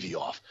turn the TV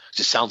off. It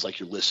just sounds like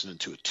you're listening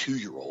to a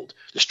 2-year-old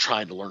just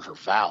trying to learn her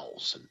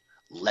vowels and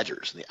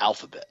letters and the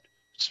alphabet.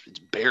 It's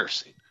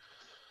embarrassing.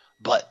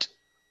 But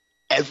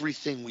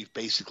everything we've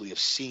basically have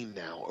seen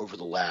now over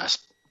the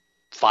last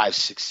 5,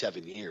 6,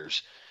 7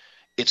 years,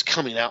 it's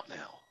coming out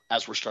now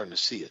as we're starting to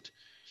see it.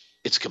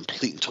 It's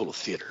complete and total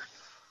theater.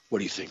 What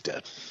do you think,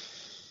 Dad?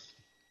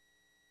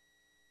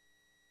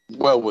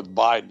 Well, with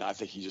Biden, I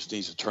think he just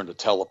needs to turn the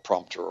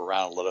teleprompter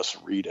around and let us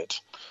read it.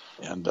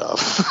 And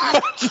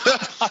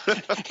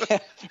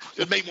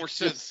it'd make more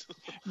sense.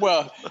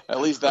 Well,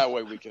 at least that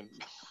way we can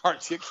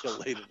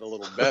articulate it a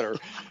little better.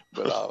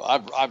 But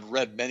I've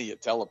read many a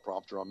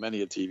teleprompter on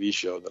many a TV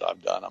show that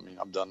I've done. I mean,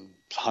 I've done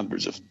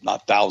hundreds, if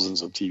not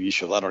thousands, of TV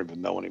shows. I don't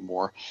even know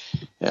anymore.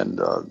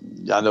 And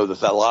I know that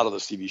a lot of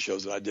those TV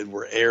shows that I did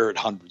were aired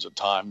hundreds of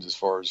times as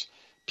far as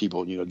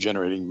people,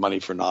 generating money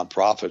for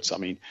nonprofits. I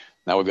mean,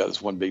 now we've got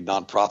this one big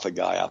nonprofit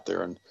guy out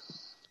there in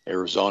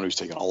Arizona who's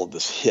taking all of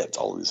this hit,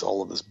 all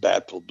of this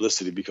bad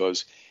publicity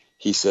because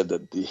he said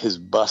that his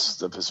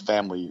bust of his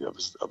family of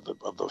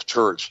the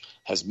church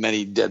has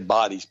many dead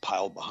bodies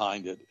piled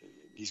behind it.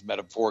 He's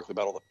metaphorically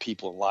about all the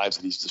people and lives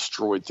that he's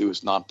destroyed through his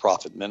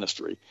nonprofit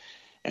ministry,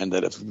 and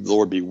that if the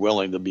Lord be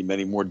willing, there'll be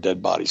many more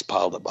dead bodies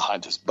piled up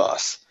behind his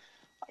bus.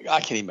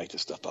 I can't even make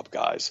this stuff up,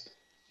 guys.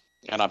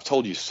 And I've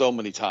told you so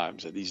many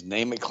times that these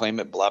name it,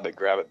 claim it, blab it,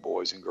 grab it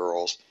boys and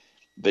girls,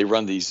 they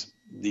run these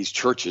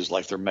churches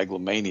like they're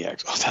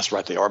megalomaniacs. Oh, that's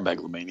right. They are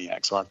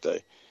megalomaniacs, aren't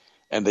they?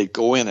 And they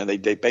go in and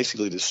they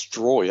basically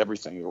destroy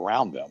everything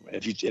around them. And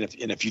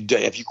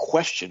if you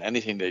question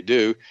anything they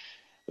do,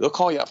 they'll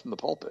call you out from the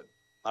pulpit.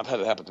 I've had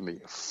it happen to me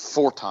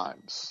 4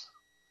 times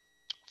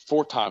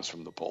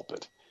from the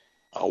pulpit.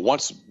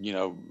 Once,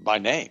 by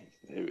name.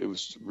 It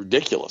was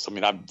ridiculous. I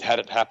mean, I've had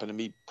it happen to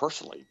me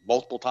personally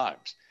multiple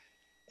times.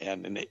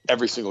 And in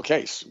every single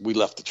case, we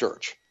left the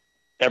church.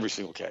 Every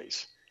single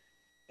case.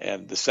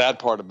 And the sad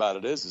part about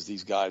it is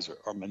these guys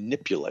are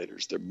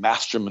manipulators. They're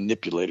master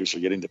manipulators.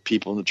 They're getting the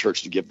people in the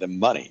church to give them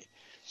money.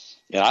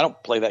 And I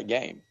don't play that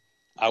game.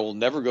 I will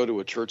never go to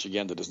a church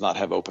again that does not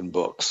have open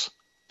books,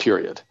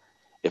 period.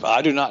 If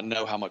I do not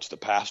know how much the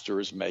pastor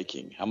is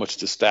making, how much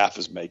the staff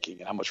is making,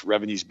 and how much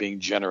revenue is being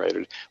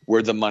generated,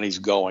 where the money's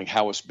going,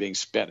 how it's being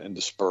spent and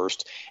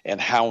dispersed,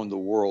 and how in the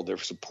world they're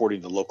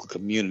supporting the local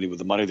community with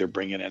the money they're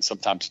bringing in,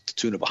 sometimes to the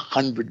tune of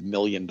 $100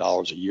 million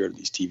a year to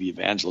these TV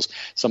evangelists,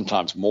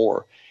 sometimes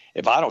more.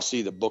 If I don't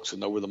see the books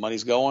and know where the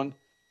money's going,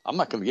 I'm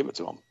not going to give it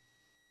to them.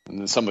 And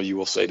then some of you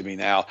will say to me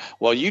now,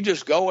 well, you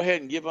just go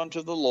ahead and give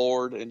unto the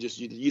Lord and just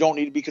you don't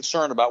need to be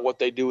concerned about what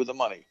they do with the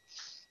money.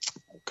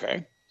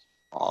 Okay.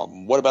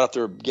 What about if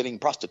they're getting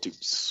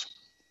prostitutes?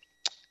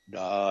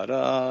 Da,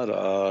 da,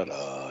 da,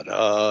 da,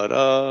 da,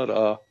 da,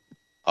 da.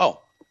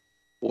 Oh,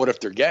 what if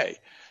they're gay?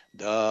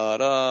 Da,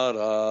 da,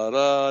 da,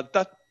 da,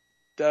 da,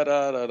 da,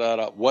 da, da, da,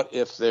 da. What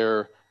if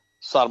they're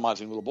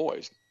sodomizing little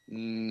boys?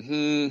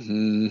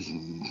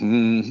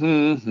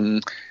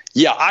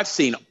 Yeah, I've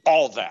seen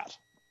all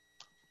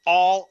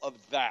of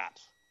that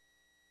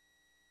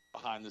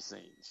behind the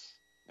scenes.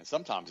 And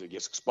sometimes it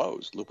gets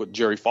exposed. Look what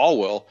Jerry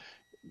Falwell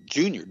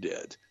Jr.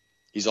 did.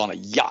 He's on a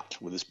yacht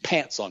with his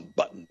pants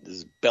unbuttoned,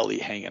 his belly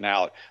hanging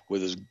out,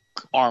 with his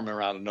arm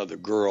around another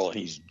girl, and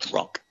he's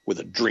drunk with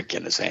a drink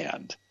in his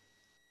hand.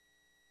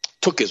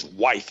 Took his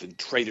wife and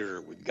traded her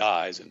with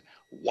guys and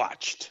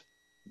watched.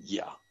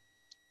 Yeah.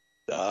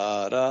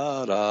 Da,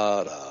 da,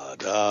 da, da,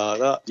 da,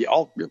 da.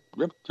 Yeah,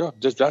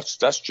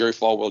 that's Jerry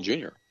Falwell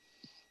Jr.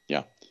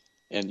 Yeah.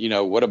 And,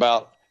 what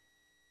about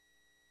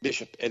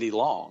Bishop Eddie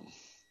Long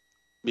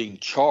being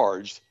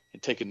charged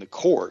and taken to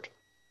court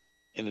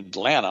in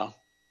Atlanta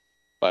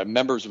by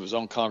members of his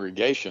own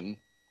congregation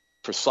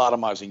for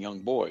sodomizing young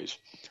boys?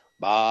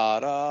 Ba,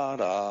 da,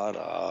 da,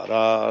 da,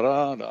 da,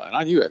 da, da. And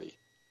I knew Eddie.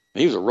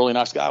 He was a really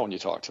nice guy when you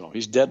talked to him.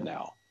 He's dead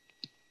now.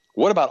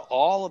 What about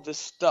all of this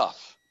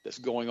stuff that's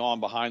going on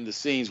behind the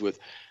scenes with,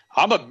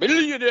 I'm a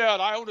billionaire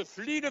and I own a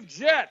fleet of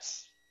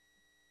jets?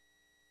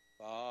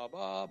 Yeah.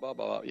 Why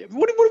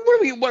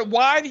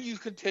do you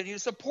continue to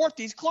support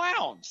these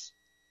clowns?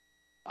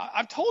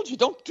 I've told you,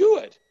 don't do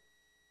it.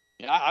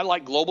 I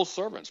like Global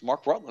Servants,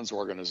 Mark Rutland's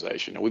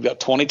organization, and we've got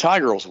 20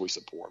 Thai girls we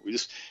support. We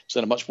just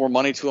sent a much more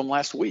money to them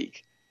last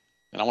week.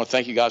 And I want to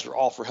thank you guys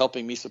for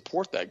helping me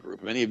support that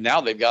group.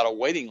 Now they've got a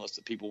waiting list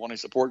of people wanting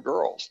to support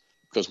girls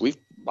because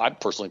I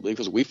personally believe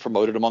because we've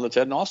promoted them on the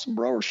Ted and Austin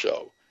Brower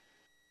Show.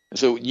 And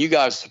so you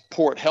guys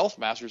support Health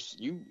Masters,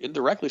 you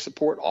indirectly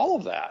support all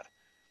of that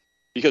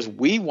because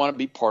we want to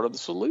be part of the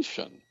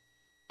solution.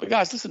 But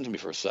guys, listen to me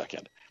for a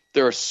second.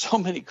 There are so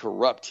many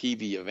corrupt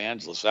TV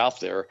evangelists out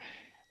there.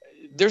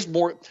 There's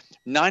more,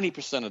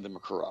 90% of them are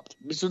corrupt.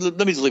 So let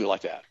me just leave it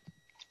like that.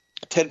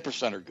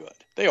 10% are good.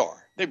 They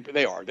are.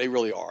 They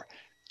really are.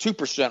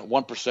 2%,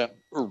 1%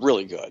 are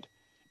really good.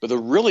 But the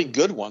really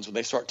good ones, when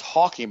they start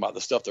talking about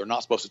the stuff they're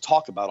not supposed to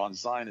talk about on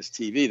Zionist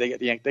TV, they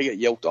get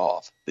yoked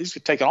off. They just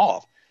get taken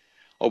off.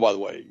 Oh, by the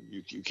way,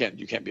 you can't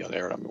be on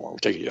air anymore. We're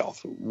taking you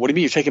off. What do you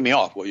mean you're taking me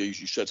off? Well, you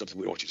said something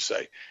we don't want you to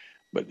say.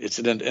 But it's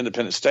an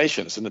independent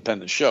station. It's an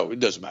independent show. It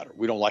doesn't matter.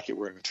 We don't like it.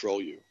 We're going to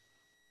control you.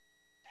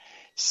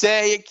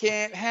 Say it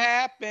can't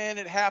happen.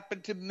 It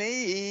happened to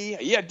me.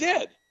 Yeah, it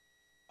did.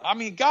 I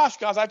mean, gosh,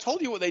 guys, I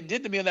told you what they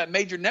did to me on that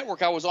major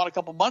network I was on a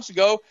couple months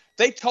ago.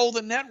 They told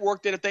the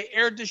network that if they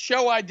aired the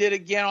show I did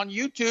again on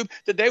YouTube,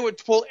 that they would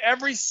pull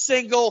every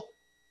single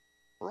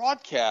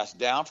broadcast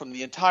down from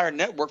the entire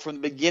network from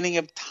the beginning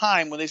of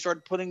time when they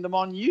started putting them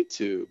on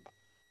YouTube.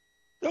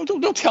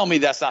 Don't tell me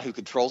that's not who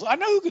controls it. I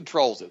know who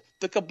controls it.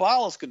 The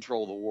Kabbalists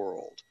control the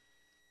world.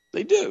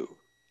 They do.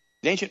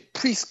 The ancient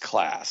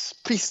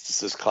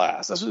priestesses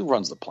class, that's who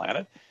runs the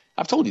planet.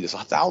 I've told you this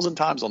 1,000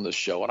 times on this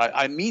show, and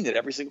I mean it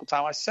every single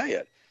time I say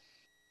it.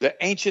 The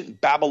ancient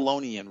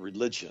Babylonian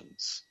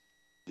religions,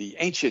 the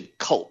ancient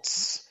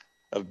cults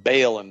of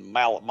Baal and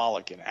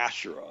Moloch and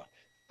Asherah,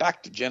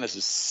 back to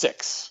Genesis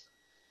 6.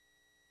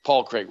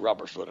 Paul Craig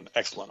Roberts wrote an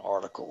excellent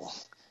article.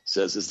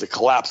 Says, is the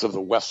collapse of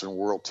the Western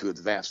world too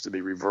advanced to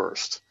be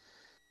reversed?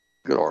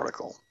 Good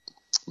article.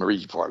 I'm going to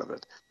read you part of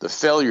it. The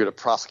failure to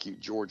prosecute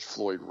George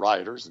Floyd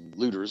rioters and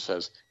looters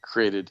has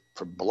created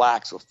for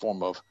blacks a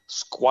form of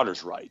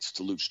squatters' rights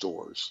to loot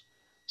stores.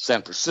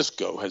 San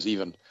Francisco has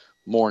even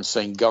more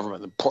insane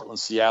government than Portland,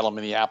 Seattle,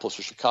 Minneapolis,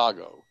 or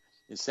Chicago.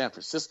 In San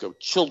Francisco,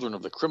 children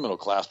of the criminal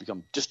class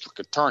become district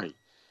attorney.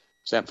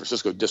 San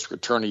Francisco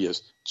district attorney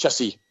is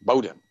Chessie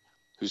Bowden,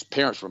 whose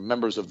parents were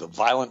members of the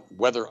Violent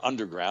Weather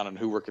Underground and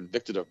who were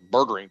convicted of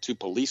murdering 2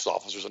 police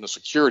officers and a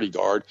security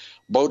guard.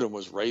 Bowden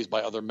was raised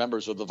by other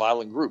members of the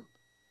violent group.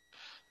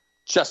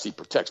 Chessie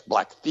protects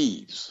black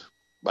thieves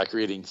by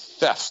creating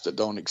thefts that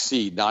don't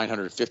exceed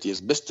 $950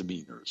 as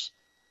misdemeanors,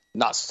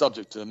 not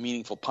subject to a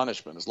meaningful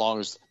punishment. As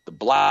long as the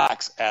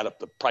blacks add up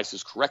the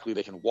prices correctly,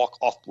 they can walk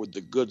off with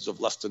the goods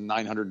of less than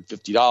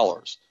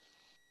 $950.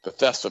 The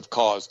thefts have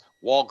caused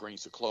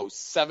Walgreens to close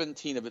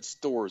 17 of its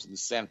stores in the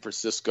San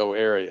Francisco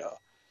area.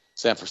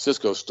 San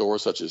Francisco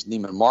stores such as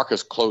Neiman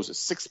Marcus close at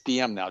 6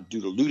 p.m. now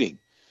due to looting.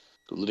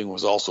 The looting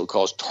was also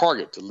caused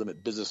Target to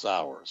limit business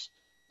hours.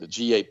 The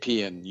GAP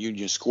in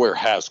Union Square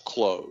has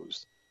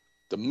closed.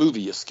 The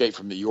movie Escape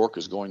from New York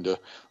is going to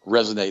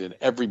resonate in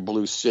every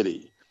blue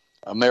city.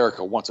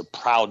 America, once a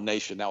proud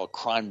nation, now a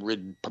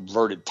crime-ridden,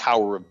 perverted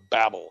Tower of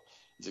Babel,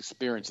 is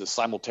experiencing a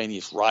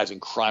simultaneous rise in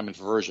crime and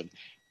perversion.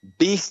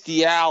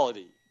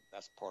 Bestiality.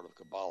 That's part of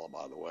Kabbalah,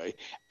 by the way.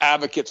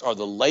 Advocates are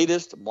the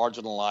latest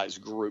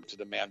marginalized group to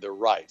demand their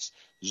rights.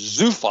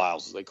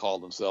 Zoophiles, as they call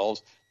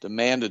themselves,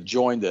 demand to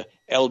join the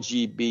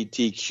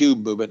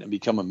LGBTQ movement and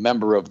become a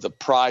member of the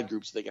pride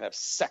group so they can have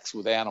sex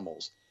with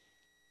animals.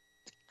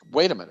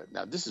 Wait a minute.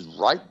 Now, this is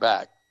right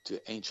back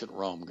to ancient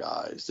Rome,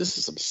 guys. This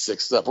is some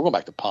sick stuff. We're going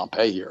back to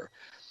Pompeii here.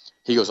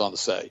 He goes on to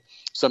say,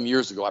 some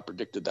years ago I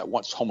predicted that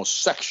once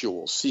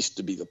homosexuals ceased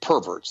to be the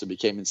perverts and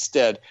became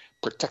instead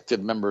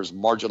protected members of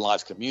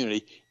marginalized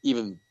community,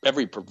 even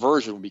every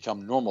perversion would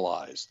become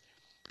normalized.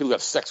 People who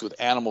have sex with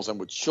animals and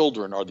with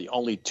children are the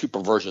only 2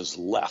 perversions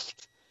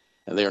left.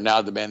 And they are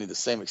now demanding the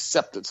same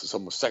acceptance as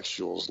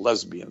homosexuals,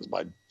 lesbians,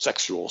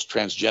 bisexuals,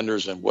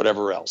 transgenders, and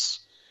whatever else.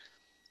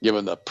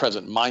 Given the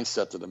present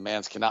mindset that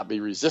demands cannot be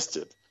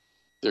resisted,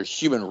 their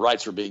human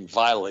rights are being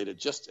violated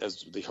just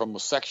as the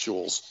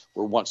homosexuals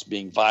were once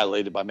being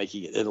violated by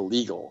making it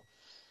illegal.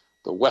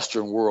 The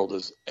Western world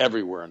is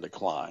everywhere in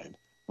decline.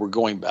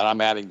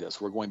 I'm adding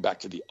this, we're going back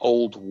to the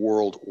old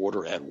world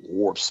order at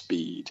warp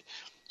speed.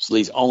 This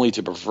leads only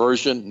to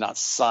perversion, not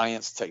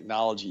science,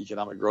 technology,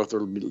 economic growth,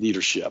 or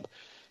leadership.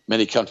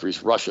 Many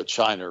countries, Russia,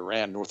 China,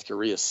 Iran, North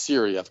Korea,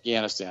 Syria,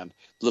 Afghanistan,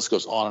 the list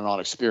goes on and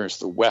on, experience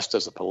the West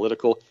as a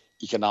political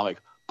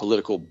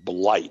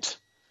blight.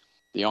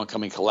 The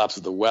oncoming collapse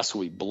of the West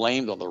will be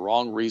blamed on the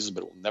wrong reasons,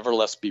 but it will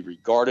nevertheless be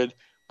regarded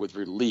with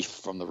relief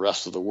from the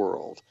rest of the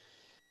world.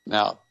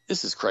 Now,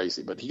 this is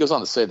crazy, but he goes on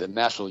to say that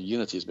national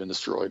unity has been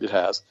destroyed. It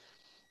has.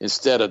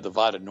 Instead of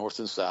divided North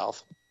and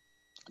South,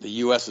 the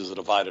U.S. is a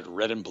divided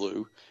red and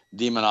blue.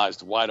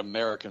 Demonized white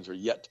Americans are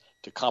yet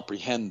to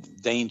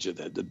comprehend danger,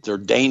 their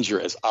danger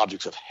as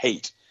objects of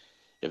hate.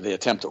 If they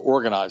attempt to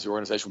organize, the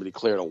organization will be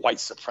declared a white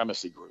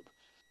supremacy group.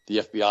 The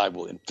FBI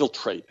will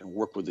infiltrate and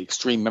work with the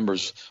extreme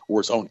members or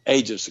its own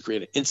agents to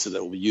create an incident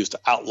that will be used to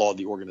outlaw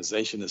the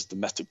organization as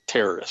domestic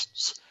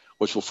terrorists,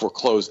 which will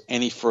foreclose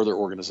any further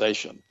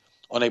organization.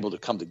 Unable to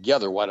come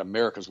together, white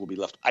Americans will be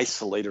left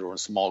isolated or in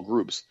small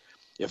groups.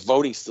 If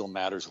voting still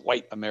matters,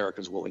 white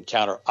Americans will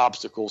encounter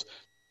obstacles,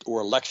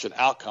 or election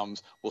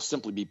outcomes will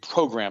simply be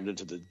programmed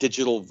into the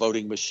digital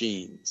voting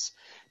machines.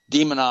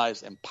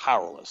 Demonized and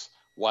powerless,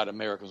 white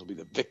Americans will be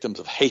the victims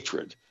of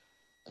hatred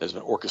that has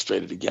been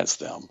orchestrated against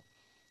them.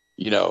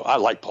 You know, I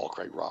like Paul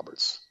Craig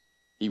Roberts.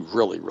 He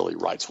really, really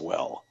writes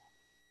well.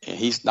 And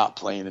he's not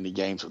playing any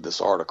games with this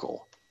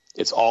article.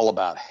 It's all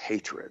about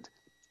hatred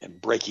and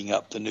breaking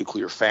up the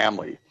nuclear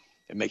family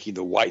and making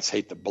the whites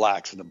hate the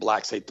blacks and the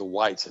blacks hate the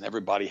whites and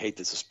everybody hate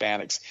the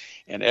Hispanics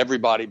and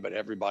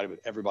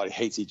everybody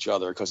hates each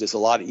other, because it's a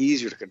lot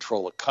easier to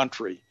control a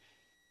country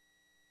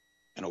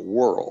and a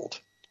world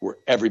where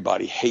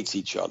everybody hates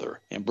each other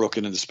and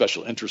broken into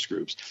special interest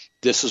groups.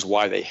 This is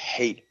why they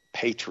hate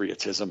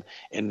patriotism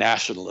and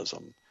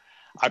nationalism.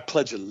 I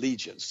pledge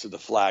allegiance to the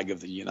flag of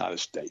the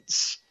United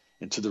States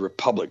and to the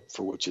republic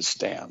for which it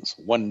stands,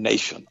 one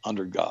nation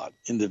under God,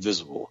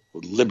 indivisible,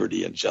 with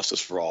liberty and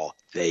justice for all.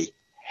 They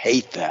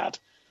hate that.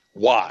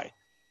 Why?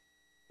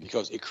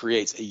 Because it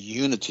creates a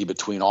unity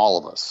between all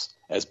of us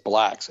as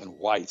blacks and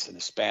whites and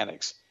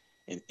Hispanics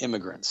and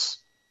immigrants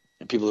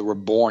and people that were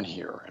born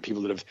here and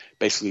people that have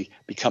basically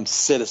become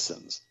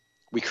citizens.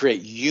 We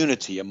create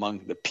unity among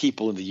the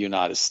people in the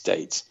United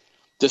States.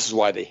 This is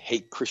why they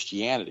hate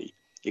Christianity.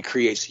 It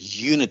creates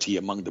unity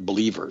among the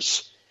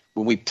believers.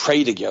 When we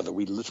pray together,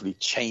 we literally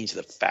change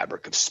the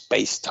fabric of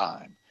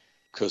space-time,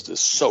 because it's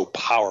so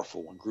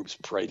powerful when groups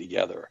pray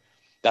together.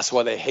 That's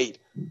why they hate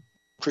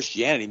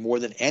Christianity more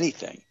than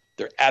anything.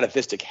 Their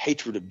atavistic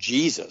hatred of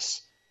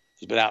Jesus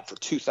has been out for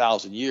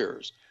 2,000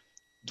 years,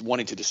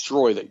 wanting to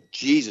destroy that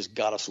Jesus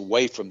got us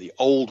away from the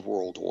old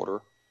world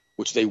order,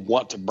 which they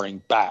want to bring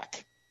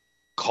back,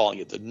 calling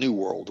it the new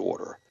world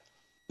order.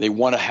 They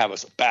want to have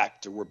us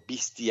back to where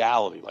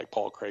bestiality, like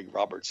Paul Craig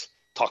Roberts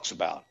talks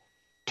about,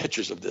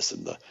 pictures of this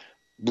in the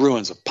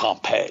ruins of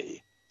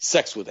Pompeii,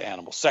 sex with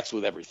animals, sex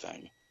with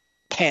everything,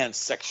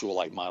 pansexual,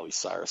 like Miley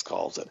Cyrus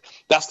calls it.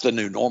 That's the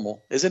new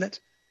normal, isn't it?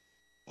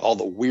 All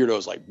the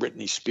weirdos like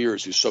Britney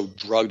Spears, who's so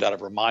drugged out of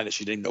her mind that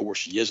she didn't know where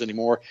she is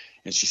anymore,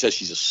 and she says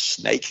she's a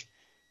snake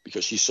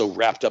because she's so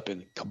wrapped up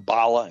in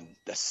Kabbalah and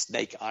the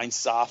snake Ein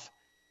Sof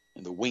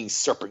and the winged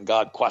serpent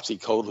god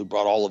Quetzalcoatl, who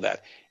brought all of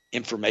that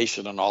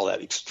information and all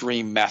that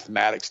extreme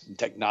mathematics and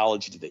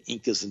technology to the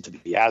Incas and to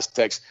the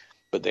Aztecs,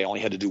 but they only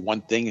had to do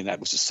one thing, and that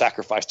was to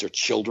sacrifice their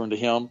children to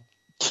him.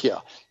 Yeah,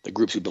 the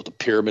groups who built the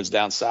pyramids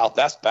down south,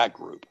 that's that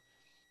group.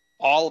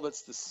 All of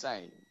it's the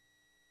same.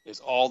 It's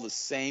all the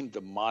same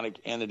demonic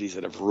entities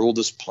that have ruled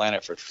this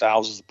planet for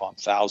thousands upon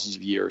thousands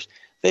of years.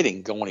 They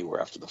didn't go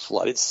anywhere after the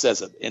flood. It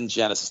says it in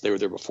Genesis they were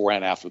there before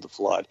and after the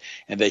flood,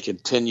 and they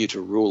continue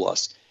to rule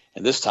us.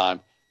 And this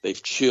time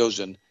they've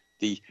chosen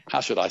the,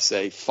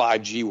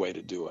 5G way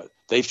to do it.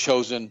 They've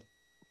chosen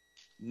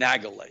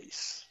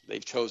Nagalase.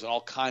 They've chosen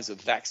all kinds of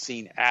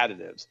vaccine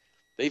additives.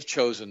 They've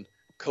chosen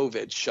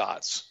COVID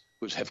shots,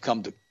 which have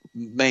come to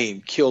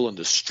maim, kill, and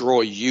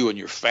destroy you and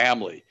your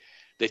family.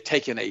 They've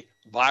taken a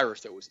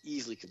virus that was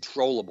easily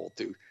controllable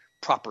through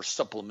proper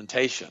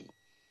supplementation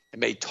and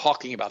made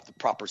talking about the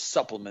proper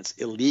supplements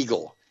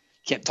illegal.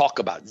 You can't talk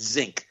about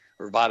zinc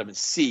or vitamin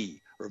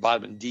C or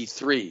vitamin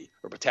D3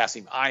 or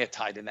potassium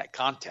iodide in that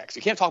context.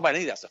 You can't talk about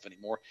any of that stuff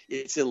anymore.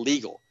 It's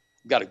illegal.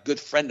 I've got a good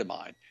friend of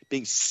mine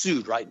being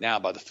sued right now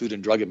by the Food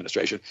and Drug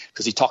Administration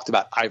because he talked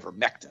about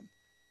ivermectin.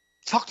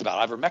 He talked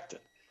about ivermectin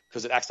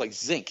because it acts like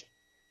zinc.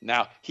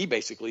 Now he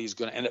basically is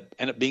going to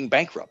end up being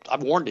bankrupt.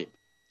 I've warned him.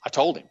 I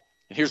told him.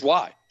 And here's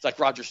why. It's like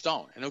Roger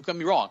Stone. And don't get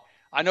me wrong.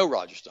 I know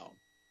Roger Stone.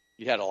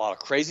 He had a lot of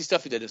crazy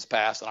stuff he did in his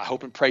past, and I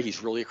hope and pray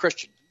he's really a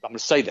Christian. I'm going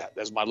to say that.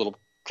 That's my little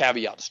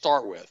caveat to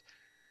start with.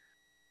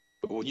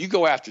 But when you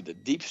go after the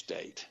deep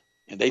state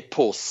and they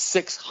pull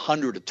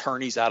 600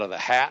 attorneys out of the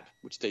hat,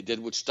 which they did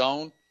with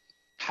Stone,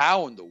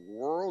 how in the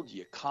world do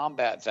you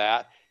combat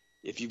that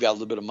if you've got a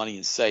little bit of money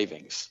in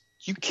savings?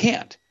 You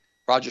can't.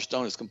 Roger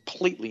Stone is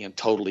completely and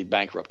totally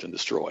bankrupt and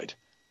destroyed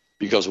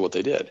because of what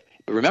they did.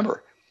 But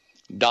remember,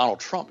 Donald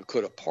Trump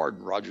could have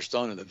pardoned Roger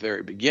Stone in the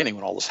very beginning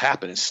when all this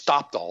happened and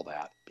stopped all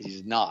that. But he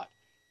did not.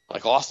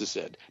 Like Austin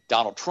said,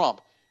 Donald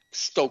Trump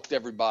stoked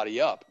everybody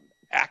up,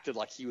 acted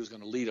like he was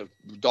going to lead a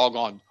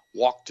doggone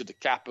walk to the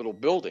Capitol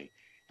building.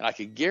 And I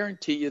can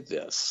guarantee you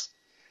this.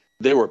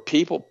 There were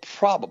people,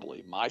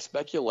 probably, my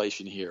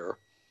speculation here,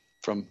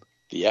 from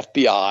the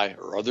FBI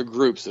or other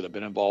groups that have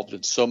been involved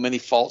in so many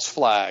false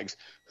flags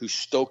who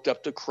stoked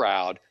up the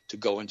crowd to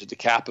go into the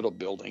Capitol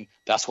building.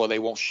 That's why they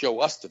won't show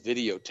us the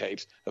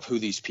videotapes of who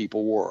these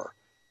people were,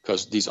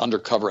 because these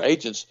undercover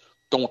agents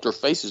don't want their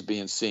faces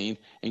being seen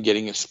and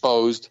getting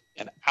exposed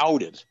and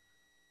outed.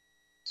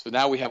 So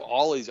now we have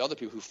all these other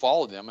people who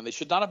followed them, and they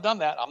should not have done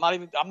that. I'm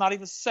not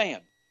even saying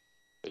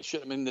they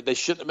shouldn't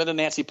have been in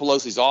Nancy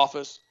Pelosi's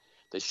office.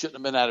 They shouldn't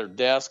have been at her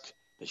desk.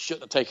 They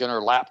shouldn't have taken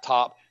her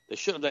laptop. They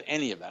shouldn't have done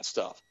any of that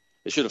stuff.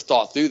 They should have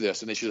thought through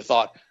this, and they should have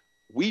thought,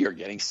 we are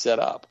getting set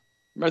up.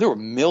 Remember, there were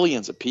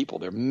millions of people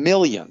there,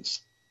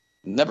 millions.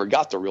 Never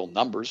got the real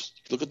numbers.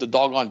 Look at the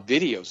doggone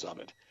videos of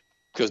it,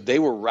 because they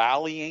were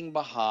rallying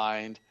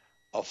behind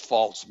a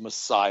false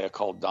messiah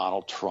called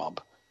Donald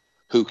Trump,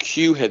 who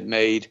Q had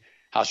made,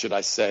 how should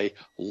I say,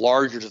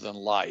 larger than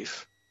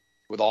life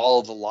with all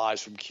of the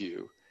lies from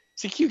Q.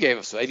 See, Q gave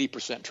us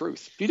 80%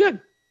 truth. He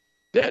did.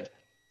 There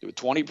were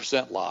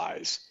 20%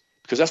 lies,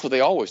 because that's what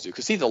they always do.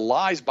 Because, see, the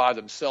lies by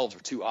themselves are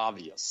too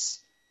obvious.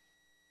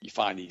 You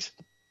find these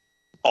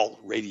alt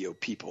radio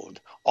people and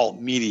alt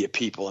media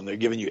people, and they're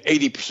giving you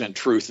 80%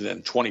 truth and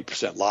then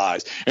 20%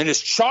 lies. And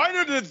it's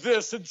China did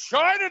this and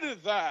China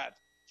did that.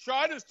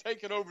 China's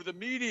taken over the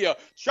media.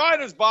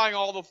 China's buying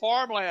all the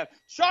farmland.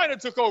 China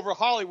took over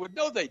Hollywood.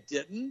 No, they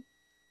didn't.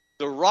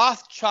 The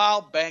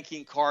Rothschild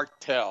banking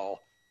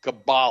cartel,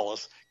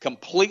 Kabbalists,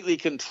 completely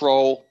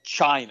control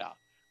China.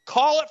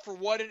 Call it for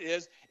what it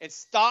is and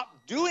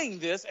stop doing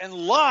this and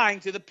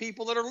lying to the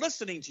people that are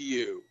listening to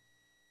you.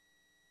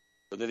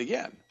 But then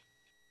again,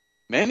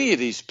 many of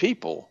these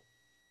people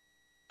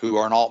who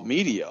are in alt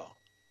media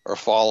are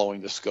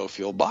following the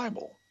Scofield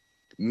Bible.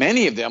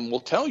 Many of them will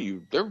tell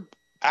you they're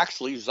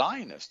actually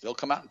Zionists. They'll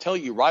come out and tell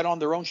you right on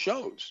their own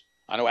shows.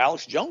 I know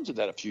Alex Jones did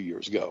that a few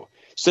years ago,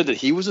 said that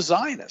he was a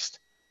Zionist.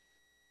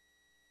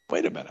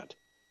 Wait a minute.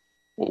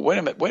 Well, wait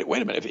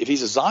a minute. If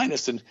he's a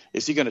Zionist, then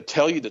is he going to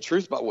tell you the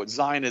truth about what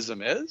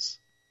Zionism is?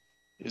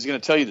 Is he going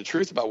to tell you the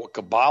truth about what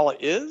Kabbalah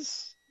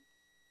is?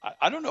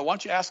 I don't know. Why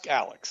don't you ask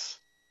Alex?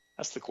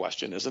 That's the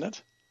question, isn't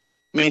it?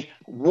 I mean,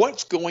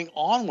 what's going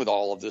on with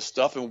all of this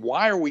stuff, and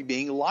why are we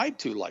being lied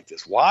to like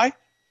this? Why?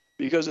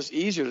 Because it's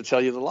easier to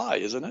tell you the lie,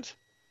 isn't it?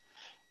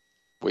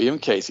 William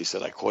Casey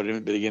said, I quoted him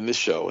at the beginning of the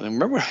show, and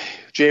remember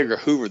J. Edgar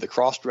Hoover, the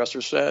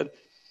cross-dresser, said,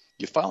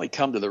 you finally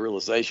come to the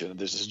realization that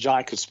there's this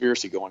giant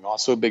conspiracy going on,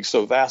 so big,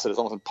 so vast, that it's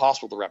almost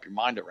impossible to wrap your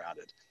mind around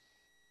it.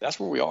 That's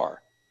where we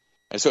are.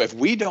 And so if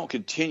we don't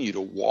continue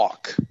to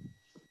walk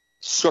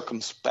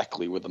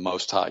circumspectly with the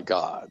Most High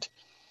God,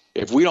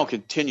 if we don't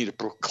continue to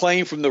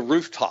proclaim from the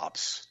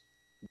rooftops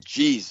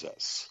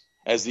Jesus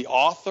as the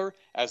author,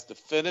 as the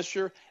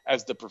finisher,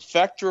 as the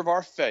perfecter of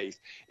our faith,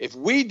 if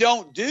we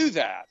don't do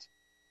that,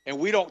 and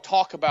we don't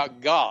talk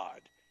about God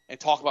and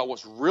talk about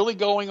what's really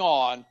going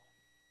on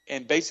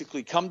and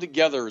basically come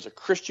together as a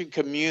Christian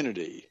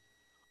community,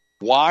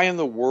 why in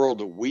the world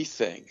do we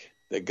think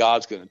that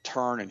God's going to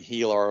turn and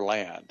heal our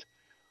land?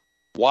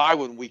 Why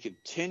would we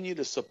continue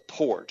to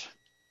support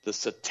the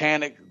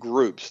satanic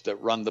groups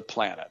that run the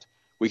planet?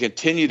 We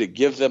continue to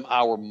give them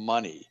our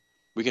money.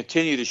 We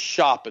continue to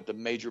shop at the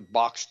major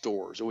box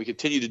stores, and we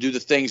continue to do the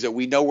things that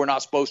we know we're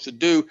not supposed to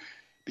do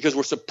because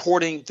we're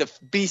supporting the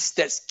beast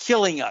that's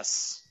killing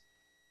us.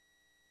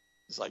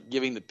 It's like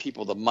giving the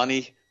people the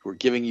money who are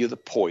giving you the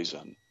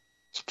poison,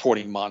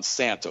 supporting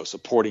Monsanto,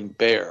 supporting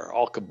Bayer,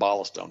 all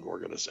Kabbalist-owned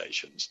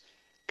organizations.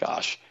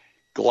 Gosh,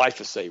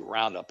 glyphosate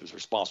Roundup is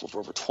responsible for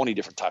over 20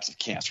 different types of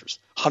cancers,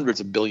 hundreds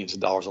of billions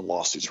of dollars in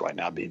lawsuits right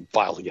now being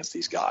filed against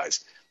these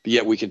guys. But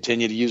yet we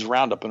continue to use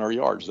Roundup in our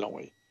yards, don't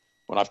we?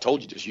 When I've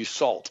told you, just use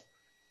salt.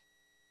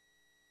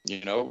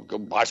 You know, go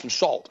buy some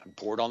salt and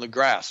pour it on the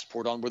grass,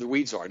 pour it on where the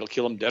weeds are. It'll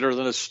kill them deader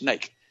than a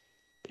snake.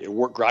 It'll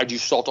work, grind you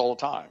salt all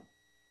the time.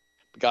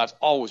 But guys,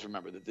 always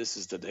remember that this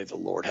is the day the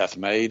Lord hath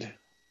made.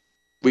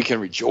 We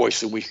can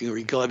rejoice and we can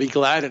be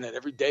glad in it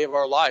every day of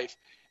our life.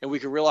 And we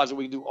can realize that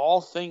we can do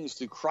all things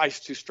through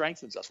Christ who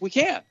strengthens us. We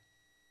can.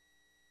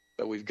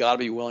 But we've got to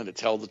be willing to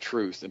tell the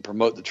truth and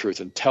promote the truth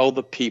and tell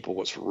the people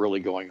what's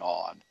really going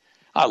on.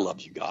 I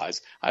love you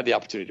guys. I had the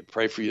opportunity to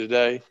pray for you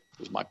today. It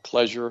was my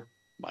pleasure,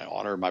 my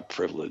honor, my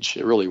privilege.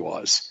 It really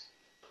was.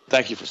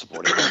 Thank you for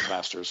supporting us,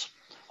 Masters.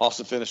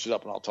 Austin, finish it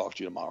up, and I'll talk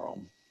to you tomorrow.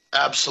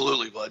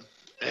 Absolutely, bud.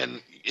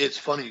 And it's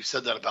funny you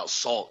said that about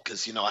salt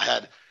because,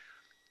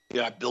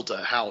 I built a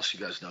house, you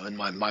guys know, in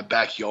my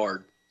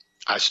backyard.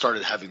 I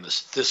started having this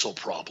thistle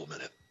problem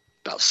in it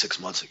about 6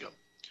 months ago.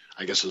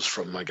 I guess it was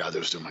from my guy that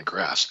was doing my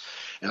grass.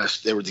 And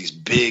there were these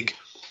big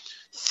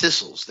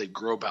thistles. They'd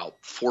grow about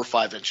 4 or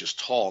 5 inches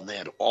tall, and they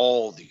had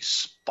all these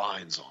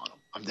spines on them.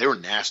 I mean, they were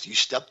nasty. You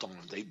stepped on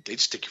them, they'd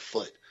stick your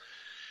foot.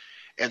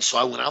 And so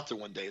I went out there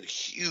one day, a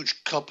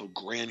huge cup of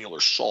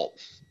granular salt.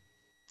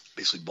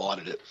 Basically bought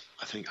it at,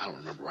 I don't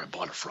remember where I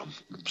bought it from,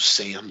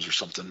 Sam's or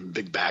something,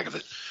 big bag of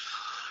it.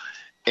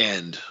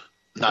 And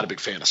not a big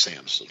fan of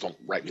Sam's, so don't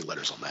write me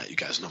letters on that. You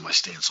guys know my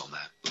stance on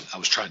that. I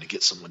was trying to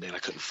get some one day, and I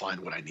couldn't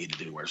find what I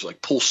needed anywhere. It was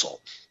like pool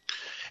salt.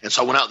 And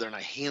so I went out there, and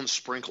I hand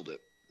sprinkled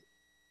it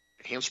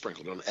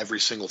on every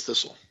single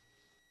thistle.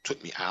 It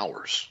took me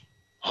hours.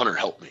 Hunter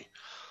helped me.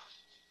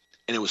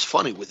 And it was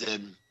funny,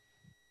 within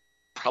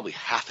probably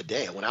half a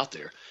day, I went out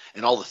there,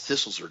 and all the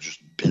thistles are just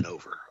bent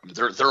over. I mean,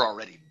 they're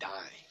already dying.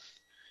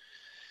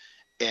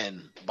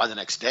 And by the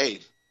next day,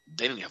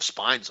 they didn't have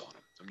spines on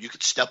them. I mean, you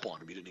could step on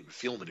them. You didn't even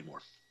feel them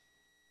anymore.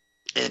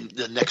 And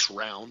the next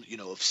round,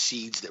 of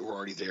seeds that were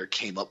already there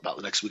came up about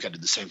the next week. I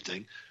did the same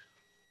thing.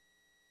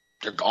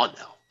 They're gone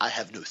now. I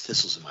have no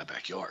thistles in my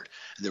backyard.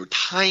 And there were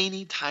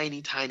tiny,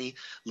 tiny, tiny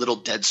little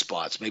dead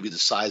spots, maybe the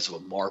size of a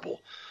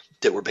marble,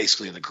 that were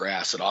basically in the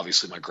grass. And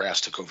obviously my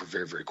grass took over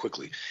very, very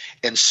quickly.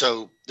 And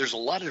so there's a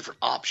lot of different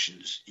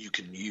options you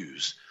can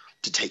use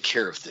to take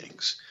care of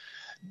things.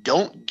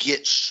 Don't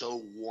get so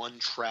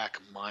one-track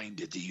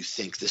minded that you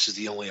think this is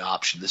the only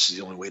option, this is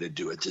the only way to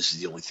do it, this is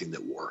the only thing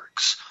that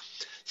works.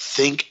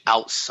 Think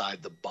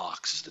outside the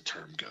box, as the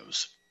term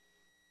goes.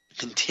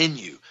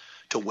 Continue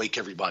to wake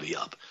everybody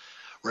up.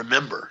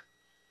 Remember,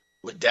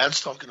 what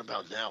Dad's talking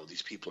about now,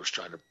 these people are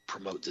trying to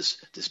promote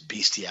this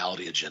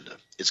bestiality agenda.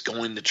 It's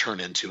going to turn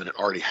into, and it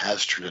already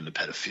has turned into,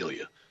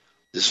 pedophilia.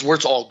 This is where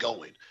it's all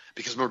going,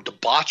 because remember,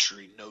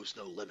 debauchery knows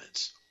no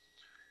limits.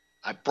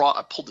 I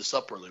pulled this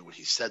up earlier when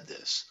he said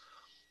this,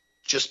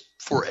 just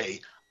for a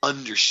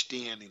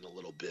understanding a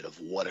little bit of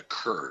what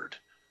occurred,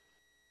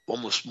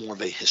 almost more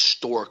of a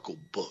historical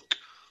book.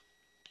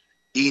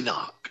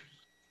 Enoch,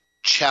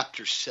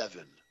 chapter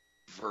 7,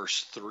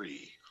 verse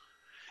 3.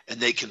 And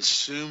they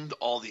consumed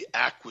all the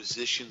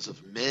acquisitions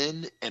of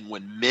men, and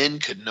when men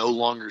could no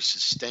longer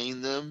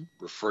sustain them,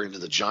 referring to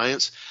the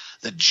giants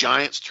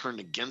turned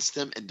against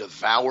them and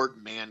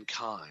devoured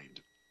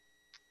mankind.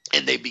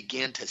 And they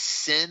began to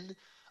sin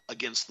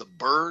against the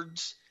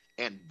birds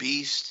and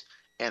beasts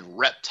and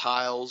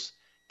reptiles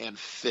and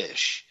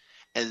fish,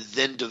 and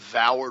then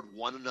devoured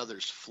one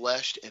another's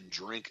flesh and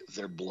drank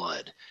their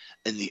blood.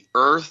 And the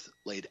earth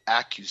laid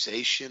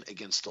accusation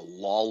against the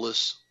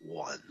lawless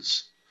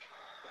ones.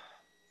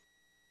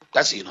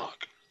 That's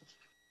Enoch.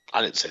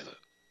 I didn't say that.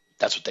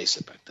 That's what they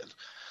said back then.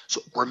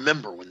 So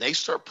remember, when they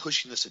start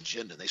pushing this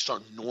agenda, they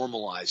start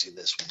normalizing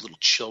this with little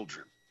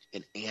children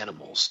and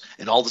animals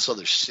and all this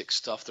other sick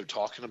stuff they're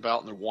talking about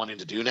and they're wanting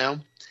to do now,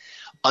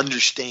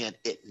 understand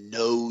it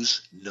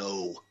knows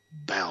no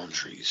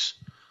boundaries.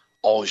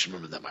 Always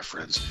remember that, my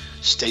friends.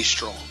 Stay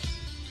strong.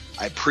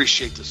 I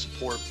appreciate the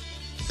support.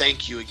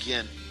 Thank you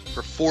again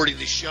for forwarding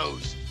the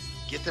shows.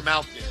 Get them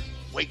out there.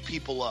 Wake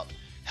people up.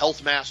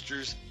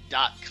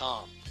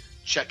 Healthmasters.com.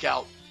 Check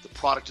out the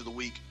product of the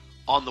week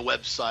on the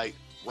website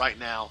right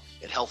now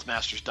at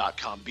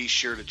healthmasters.com. Be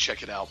sure to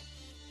check it out.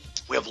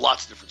 We have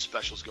lots of different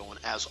specials going.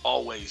 As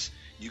always,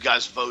 you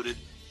guys voted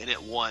and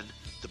it won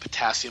the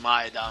potassium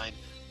iodine.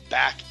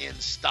 Back in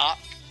stock,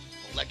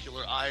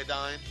 molecular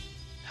iodine,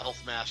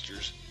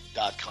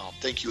 healthmasters.com.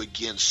 Thank you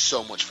again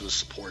so much for the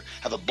support.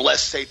 Have a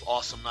blessed, safe,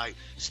 awesome night.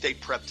 Stay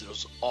prepped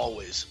as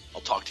always.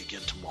 I'll talk to you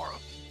again tomorrow.